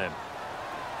time.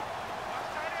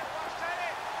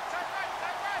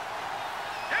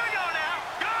 Here we go now.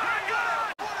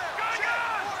 Good.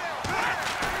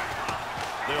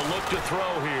 They'll look to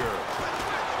throw here.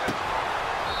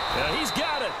 And he's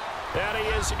got it. And he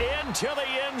is into the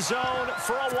end zone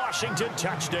for a Washington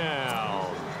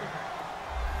touchdown.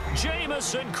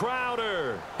 Jamison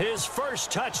Crowder, his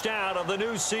first touchdown of the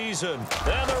new season.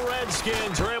 And the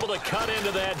Redskins are able to cut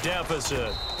into that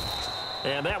deficit.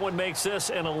 And that one makes this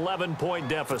an 11-point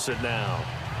deficit now.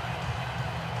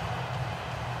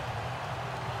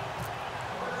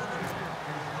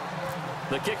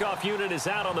 The kickoff unit is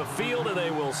out on the field, and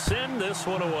they will send this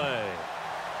one away.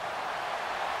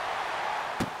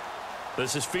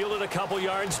 This is fielded a couple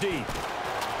yards deep.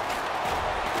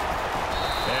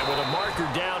 And with a marker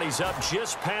down, he's up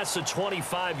just past the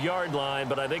 25-yard line,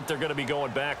 but I think they're going to be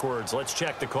going backwards. Let's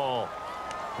check the call.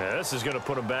 Yeah, this is going to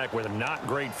put them back with not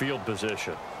great field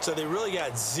position. So they really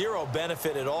got zero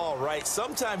benefit at all, right?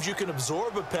 Sometimes you can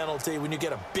absorb a penalty when you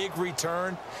get a big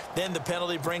return. Then the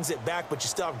penalty brings it back, but you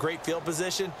still have great field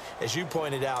position. As you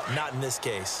pointed out, not in this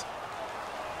case.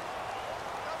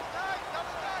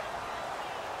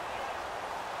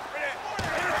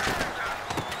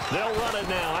 They'll run it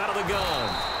now out of the gun.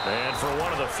 And for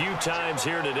one of the few times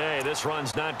here today, this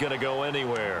run's not going to go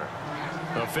anywhere.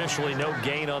 Officially no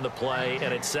gain on the play,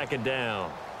 and it's 2nd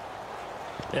down.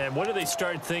 And when do they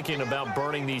start thinking about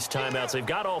burning these timeouts? They've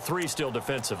got all 3 still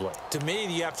defensively. To me,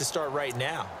 you have to start right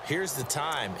now. Here's the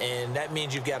time, and that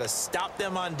means you've got to stop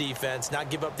them on defense, not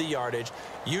give up the yardage,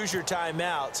 use your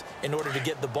timeouts in order to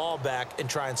get the ball back and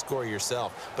try and score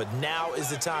yourself. But now is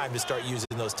the time to start using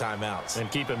those timeouts. And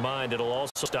keep in mind, it'll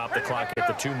also stop the clock at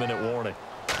the 2-minute warning.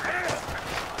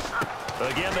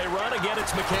 Again, they run. Again,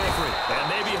 it's McCaffrey. And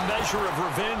maybe a measure of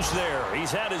revenge there. He's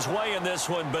had his way in this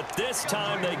one, but this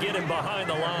time they get him behind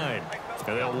the line.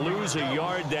 And they'll lose a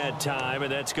yard that time,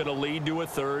 and that's going to lead to a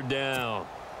 3rd down.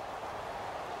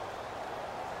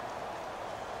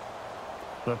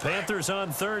 The Panthers on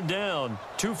 3rd down,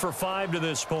 2 for 5 to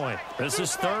this point. This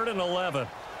is 3rd and 11.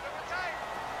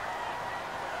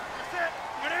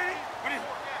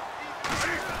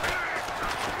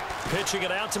 Pitching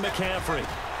it out to McCaffrey.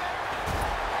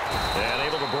 And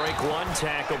able to break one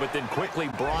tackle, but then quickly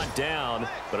brought down.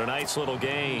 But a nice little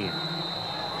gain.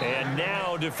 And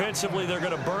now, defensively, they're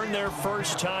going to burn their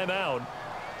first timeout.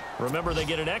 Remember, they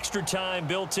get an extra time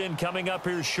built in coming up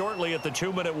here shortly at the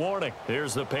 2-minute warning.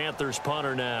 Here's the Panthers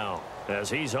punter now, as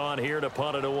he's on here to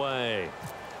punt it away.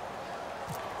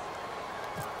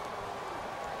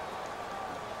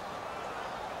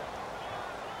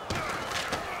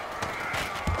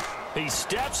 He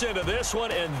steps into this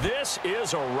one, and this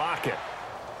is a rocket.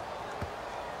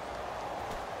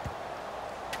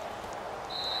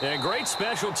 And great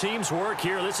special teams work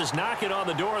here. This is knocking on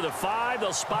the door of the 5.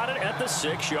 They'll spot it at the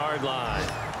 6-yard line.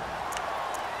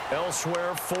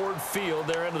 Elsewhere, Ford Field,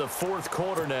 they're into the 4th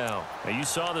quarter now. And you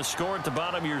saw the score at the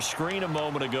bottom of your screen a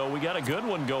moment ago. We got a good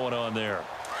one going on there.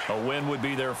 A win would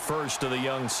be their first of the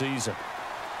young season.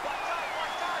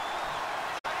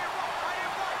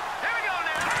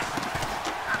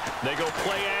 They go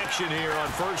play action here on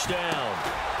 1st down.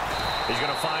 He's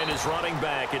going to find his running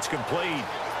back. It's complete.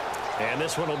 And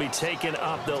this one will be taken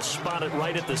up. They'll spot it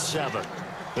right at the 7.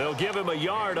 They'll give him a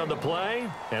yard on the play,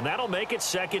 and that'll make it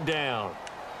 2nd down.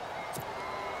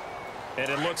 And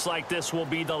it looks like this will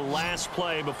be the last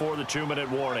play before the 2-minute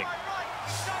warning.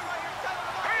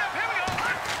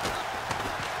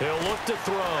 He'll look to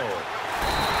throw.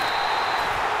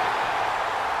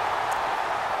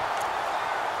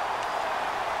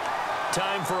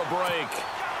 Time for a break.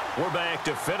 We're back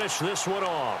to finish this one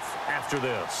off after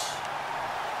this.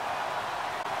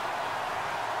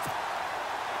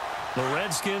 The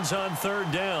Redskins on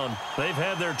 3rd down. They've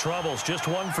had their troubles, just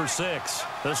 1 for 6.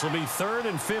 This will be 3rd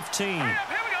and 15.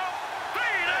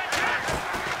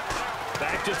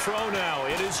 Back to throw now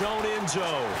in his own end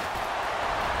zone.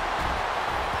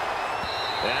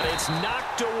 And it's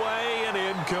knocked away and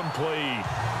incomplete.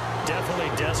 Definitely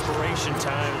desperation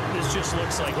time. This just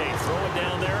looks like, hey, throw it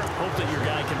down there, hope that your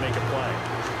guy can make a play.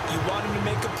 You want him to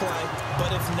make a play,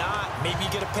 but if not, maybe you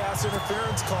get a pass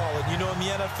interference call. And you know in the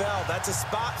NFL, that's a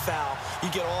spot foul. You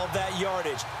get all of that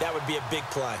yardage. That would be a big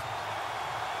play.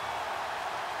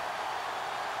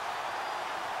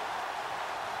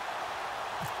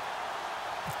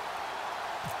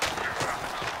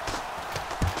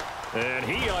 And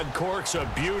he uncorks a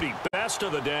beauty. Best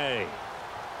of the day.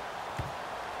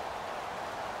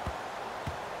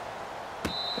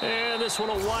 And this one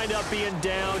will wind up being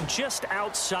down just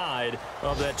outside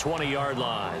of that 20-yard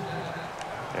line.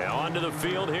 And onto the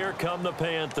field, here come the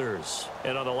Panthers.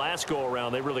 And on the last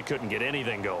go-around, they really couldn't get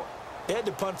anything going. They had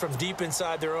to punt from deep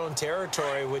inside their own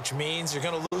territory, which means you're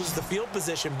going to lose the field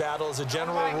position battle as a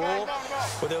general rule.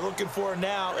 What they're looking for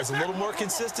now is a little more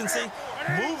consistency,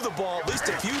 move the ball at least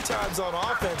a few times on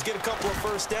offense, get a couple of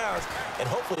first downs, and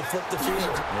hopefully flip the field.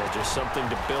 Yeah, just something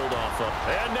to build off of.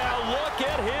 And now look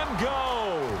at him go.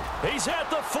 He's at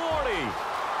the 40,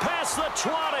 past the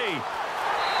 20.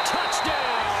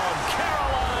 Touchdown,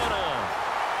 Carolina.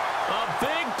 A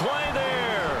big play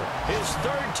there. His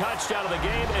 3rd touchdown of the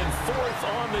game and 4th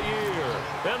on the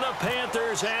year. And the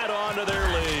Panthers add on to their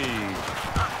lead.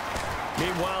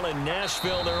 Meanwhile, in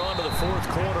Nashville, they're on to the 4th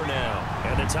quarter now.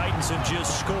 And the Titans have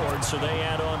just scored, so they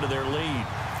add on to their lead.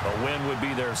 A win would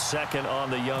be their 2nd on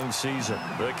the young season.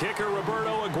 The kicker,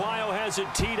 Roberto Aguayo, has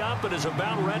it teed up and is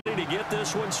about ready to get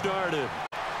this one started.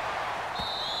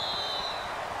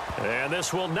 And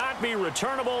this will not be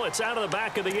returnable. It's out of the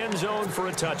back of the end zone for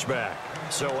a touchback.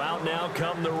 So out now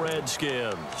come the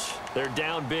Redskins. They're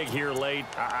down big here late.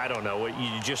 I don't know.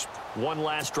 You just one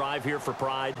last drive here for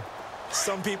pride?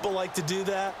 Some people like to do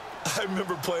that. I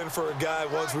remember playing for a guy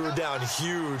once. We were down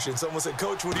huge, and someone said,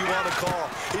 "Coach, what do you want to call?"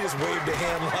 He just waved a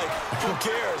hand like, "Who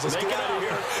cares? Let's get out of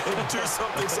here and do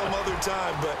something some other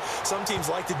time." But some teams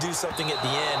like to do something at the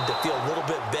end to feel a little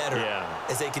bit better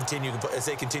as they continue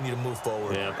to move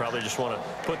forward. Yeah, probably just want to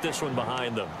put this one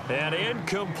behind them. And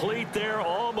incomplete there,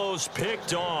 almost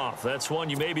picked off. That's one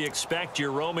you maybe expect your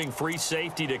roaming free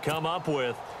safety to come up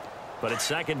with, but it's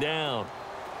 2nd down.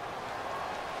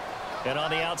 And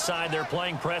on the outside, they're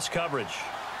playing press coverage.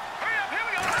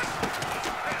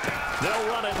 They'll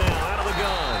run it now out of the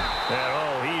gun. And,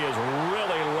 oh, he is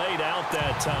really laid out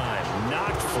that time.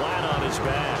 Knocked flat on his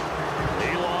back.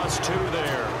 He lost 2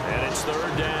 there, and it's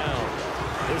 3rd down.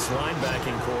 This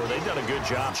linebacking core, they've done a good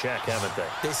job check, haven't they?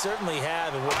 They certainly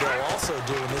have, and what they'll also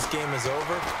do when this game is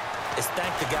over is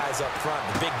thank the guys up front,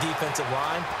 the big defensive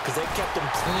line, because they've kept them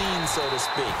clean, so to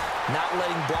speak. Not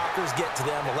letting blockers get to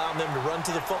them, allowing them to run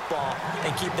to the football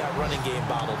and keep that running game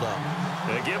bottled up.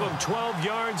 They give them 12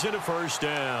 yards and a 1st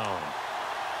down.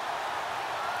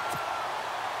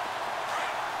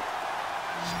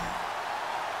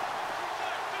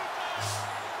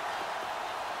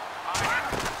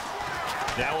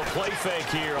 Now a play fake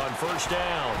here on 1st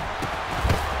down.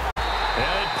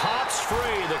 And it pops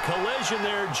free. The collision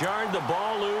there jarred the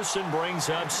ball loose and brings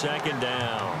up 2nd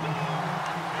down.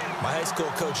 My high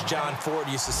school coach, John Ford,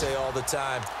 used to say all the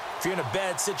time, if you're in a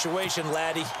bad situation,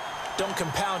 laddie, don't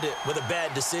compound it with a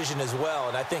bad decision as well.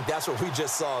 And I think that's what we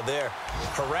just saw there.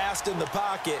 Harassed in the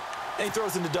pocket, and he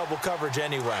throws into double coverage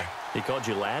anyway. He called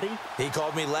you laddie? He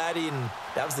called me laddie, and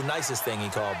that was the nicest thing he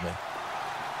called me.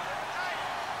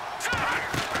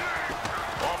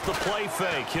 Off the play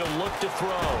fake, he'll look to throw.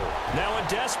 Now a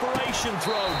desperation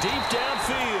throw deep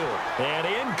downfield. And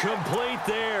incomplete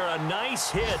there. A nice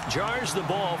hit. Jars the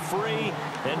ball free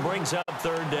and brings up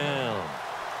 3rd down.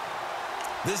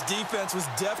 This defense was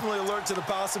definitely alert to the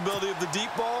possibility of the deep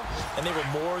ball, and they were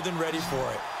more than ready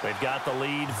for it. They've got the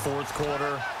lead, 4th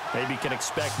quarter. Maybe can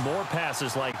expect more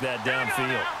passes like that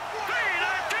downfield.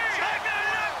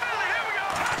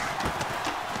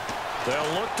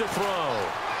 They'll look to throw.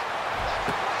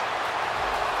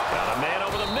 Got a man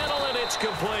over the middle, and it's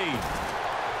complete.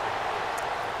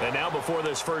 And now before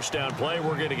this 1st down play,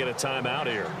 we're going to get a timeout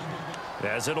here.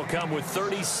 As it'll come with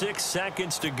 36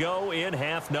 seconds to go in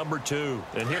half number 2.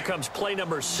 And here comes play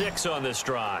number 6 on this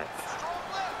drive.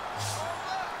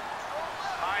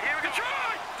 Here we go.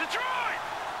 Detroit!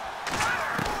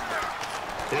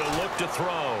 He'll look to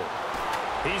throw.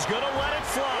 He's going to let it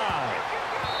fly.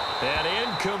 And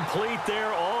incomplete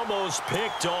there, almost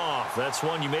picked off. That's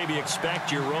one you maybe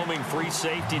expect your roaming free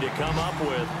safety to come up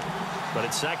with. But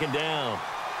it's second down.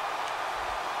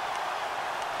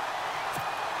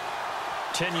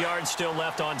 10 yards still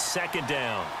left on second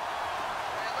down.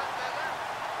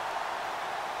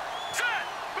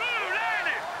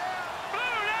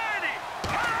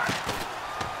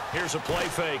 Here's a play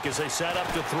fake as they set up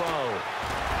to throw.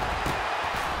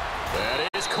 That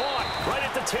is caught right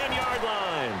at the 10-yard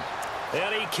line.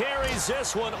 And he carries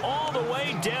this one all the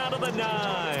way down to the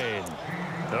 9.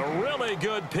 A really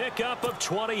good pickup of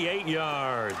 28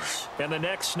 yards. And the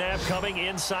next snap coming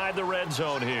inside the red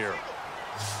zone here.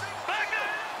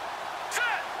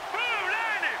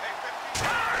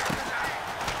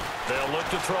 They'll look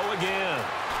to throw again.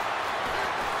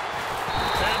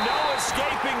 And no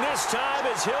escaping this time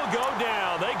as he'll go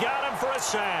down. They got him for a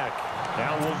sack.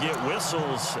 Now we'll get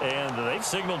whistles, and they've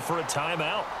signaled for a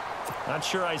timeout. Not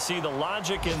sure I see the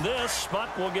logic in this, but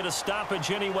we'll get a stoppage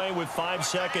anyway with 5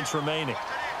 seconds remaining.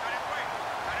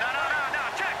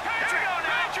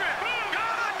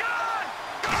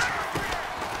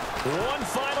 One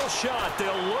final shot.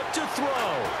 They'll look to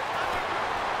throw.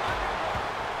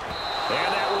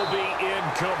 And that will be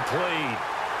incomplete.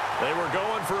 They were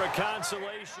going for a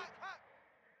consolation.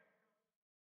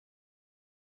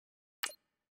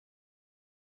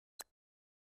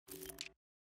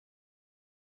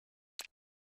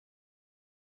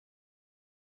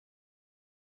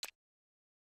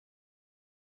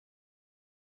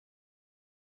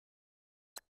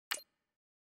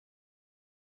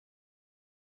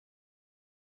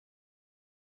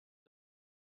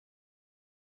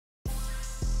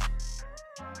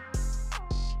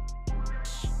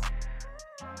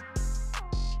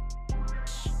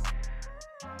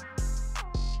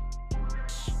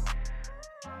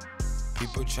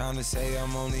 People trying to say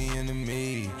I'm only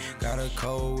enemy. Got a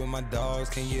cold with my dogs,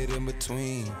 can't get in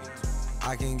between.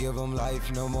 I can give them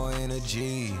life, no more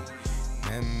energy.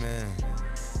 Man,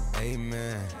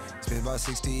 amen. Spent about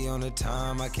 60 on the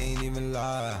time, I can't even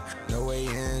lie. No way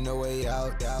in, no way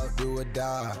out, do or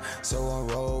die. So on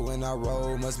roll, when I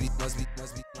roll, must be.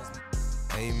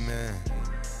 Amen,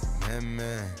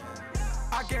 man.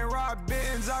 I can't ride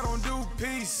Benz, I don't do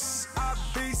peace. I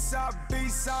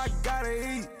beast, I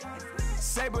gotta eat.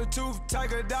 Saber tooth,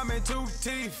 tiger, diamond tooth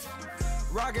teeth.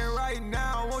 Rockin' right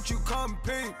now, won't you come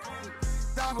peep?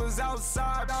 I was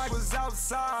outside.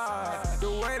 The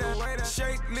way to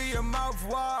shake, leave your mouth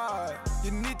wide.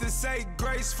 You need to say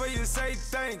grace for you say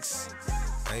thanks.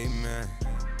 Amen,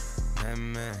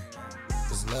 man.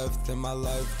 What's left in my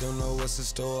life, don't know what's in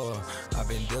store. I've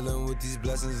been dealing with these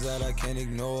blessings that I can't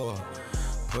ignore.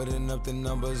 Putting up the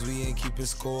numbers, we ain't keeping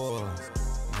score.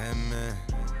 Man,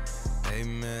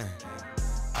 amen.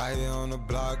 I here on the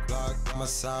block, my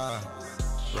side.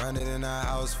 Running in our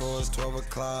house for us 12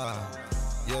 o'clock.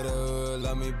 Yeah, the hood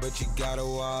love me, but you gotta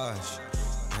watch.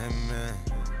 Amen.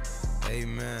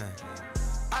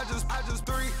 I just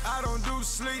three, I don't do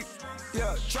sleep.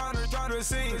 Yeah, tryna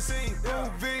see,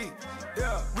 UV.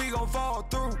 Yeah, we gon' fall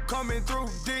through, coming through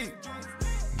deep.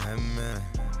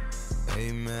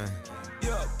 Amen.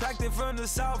 Yeah, packed it from the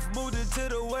south, moved it to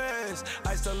the west.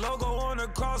 Iced the logo on the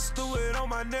cross, threw it on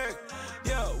my neck.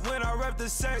 Yeah, when I rep the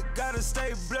set, gotta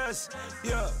stay blessed.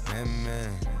 Yeah.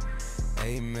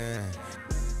 Amen.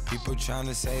 People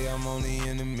tryna say I'm only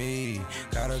enemy.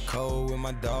 Got a cold with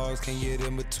my dogs, can't get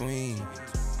in between.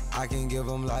 I can give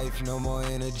them life, no more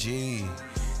energy.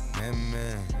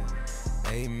 Amen.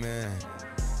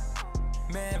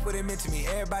 Man, what it meant to me.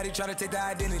 Everybody try to take the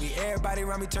identity. Everybody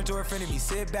around me turn to a friend of me.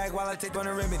 Sit back while I take on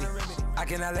a remedy. I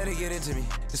cannot let it get into me.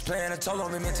 This plan a toll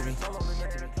on me meant to me.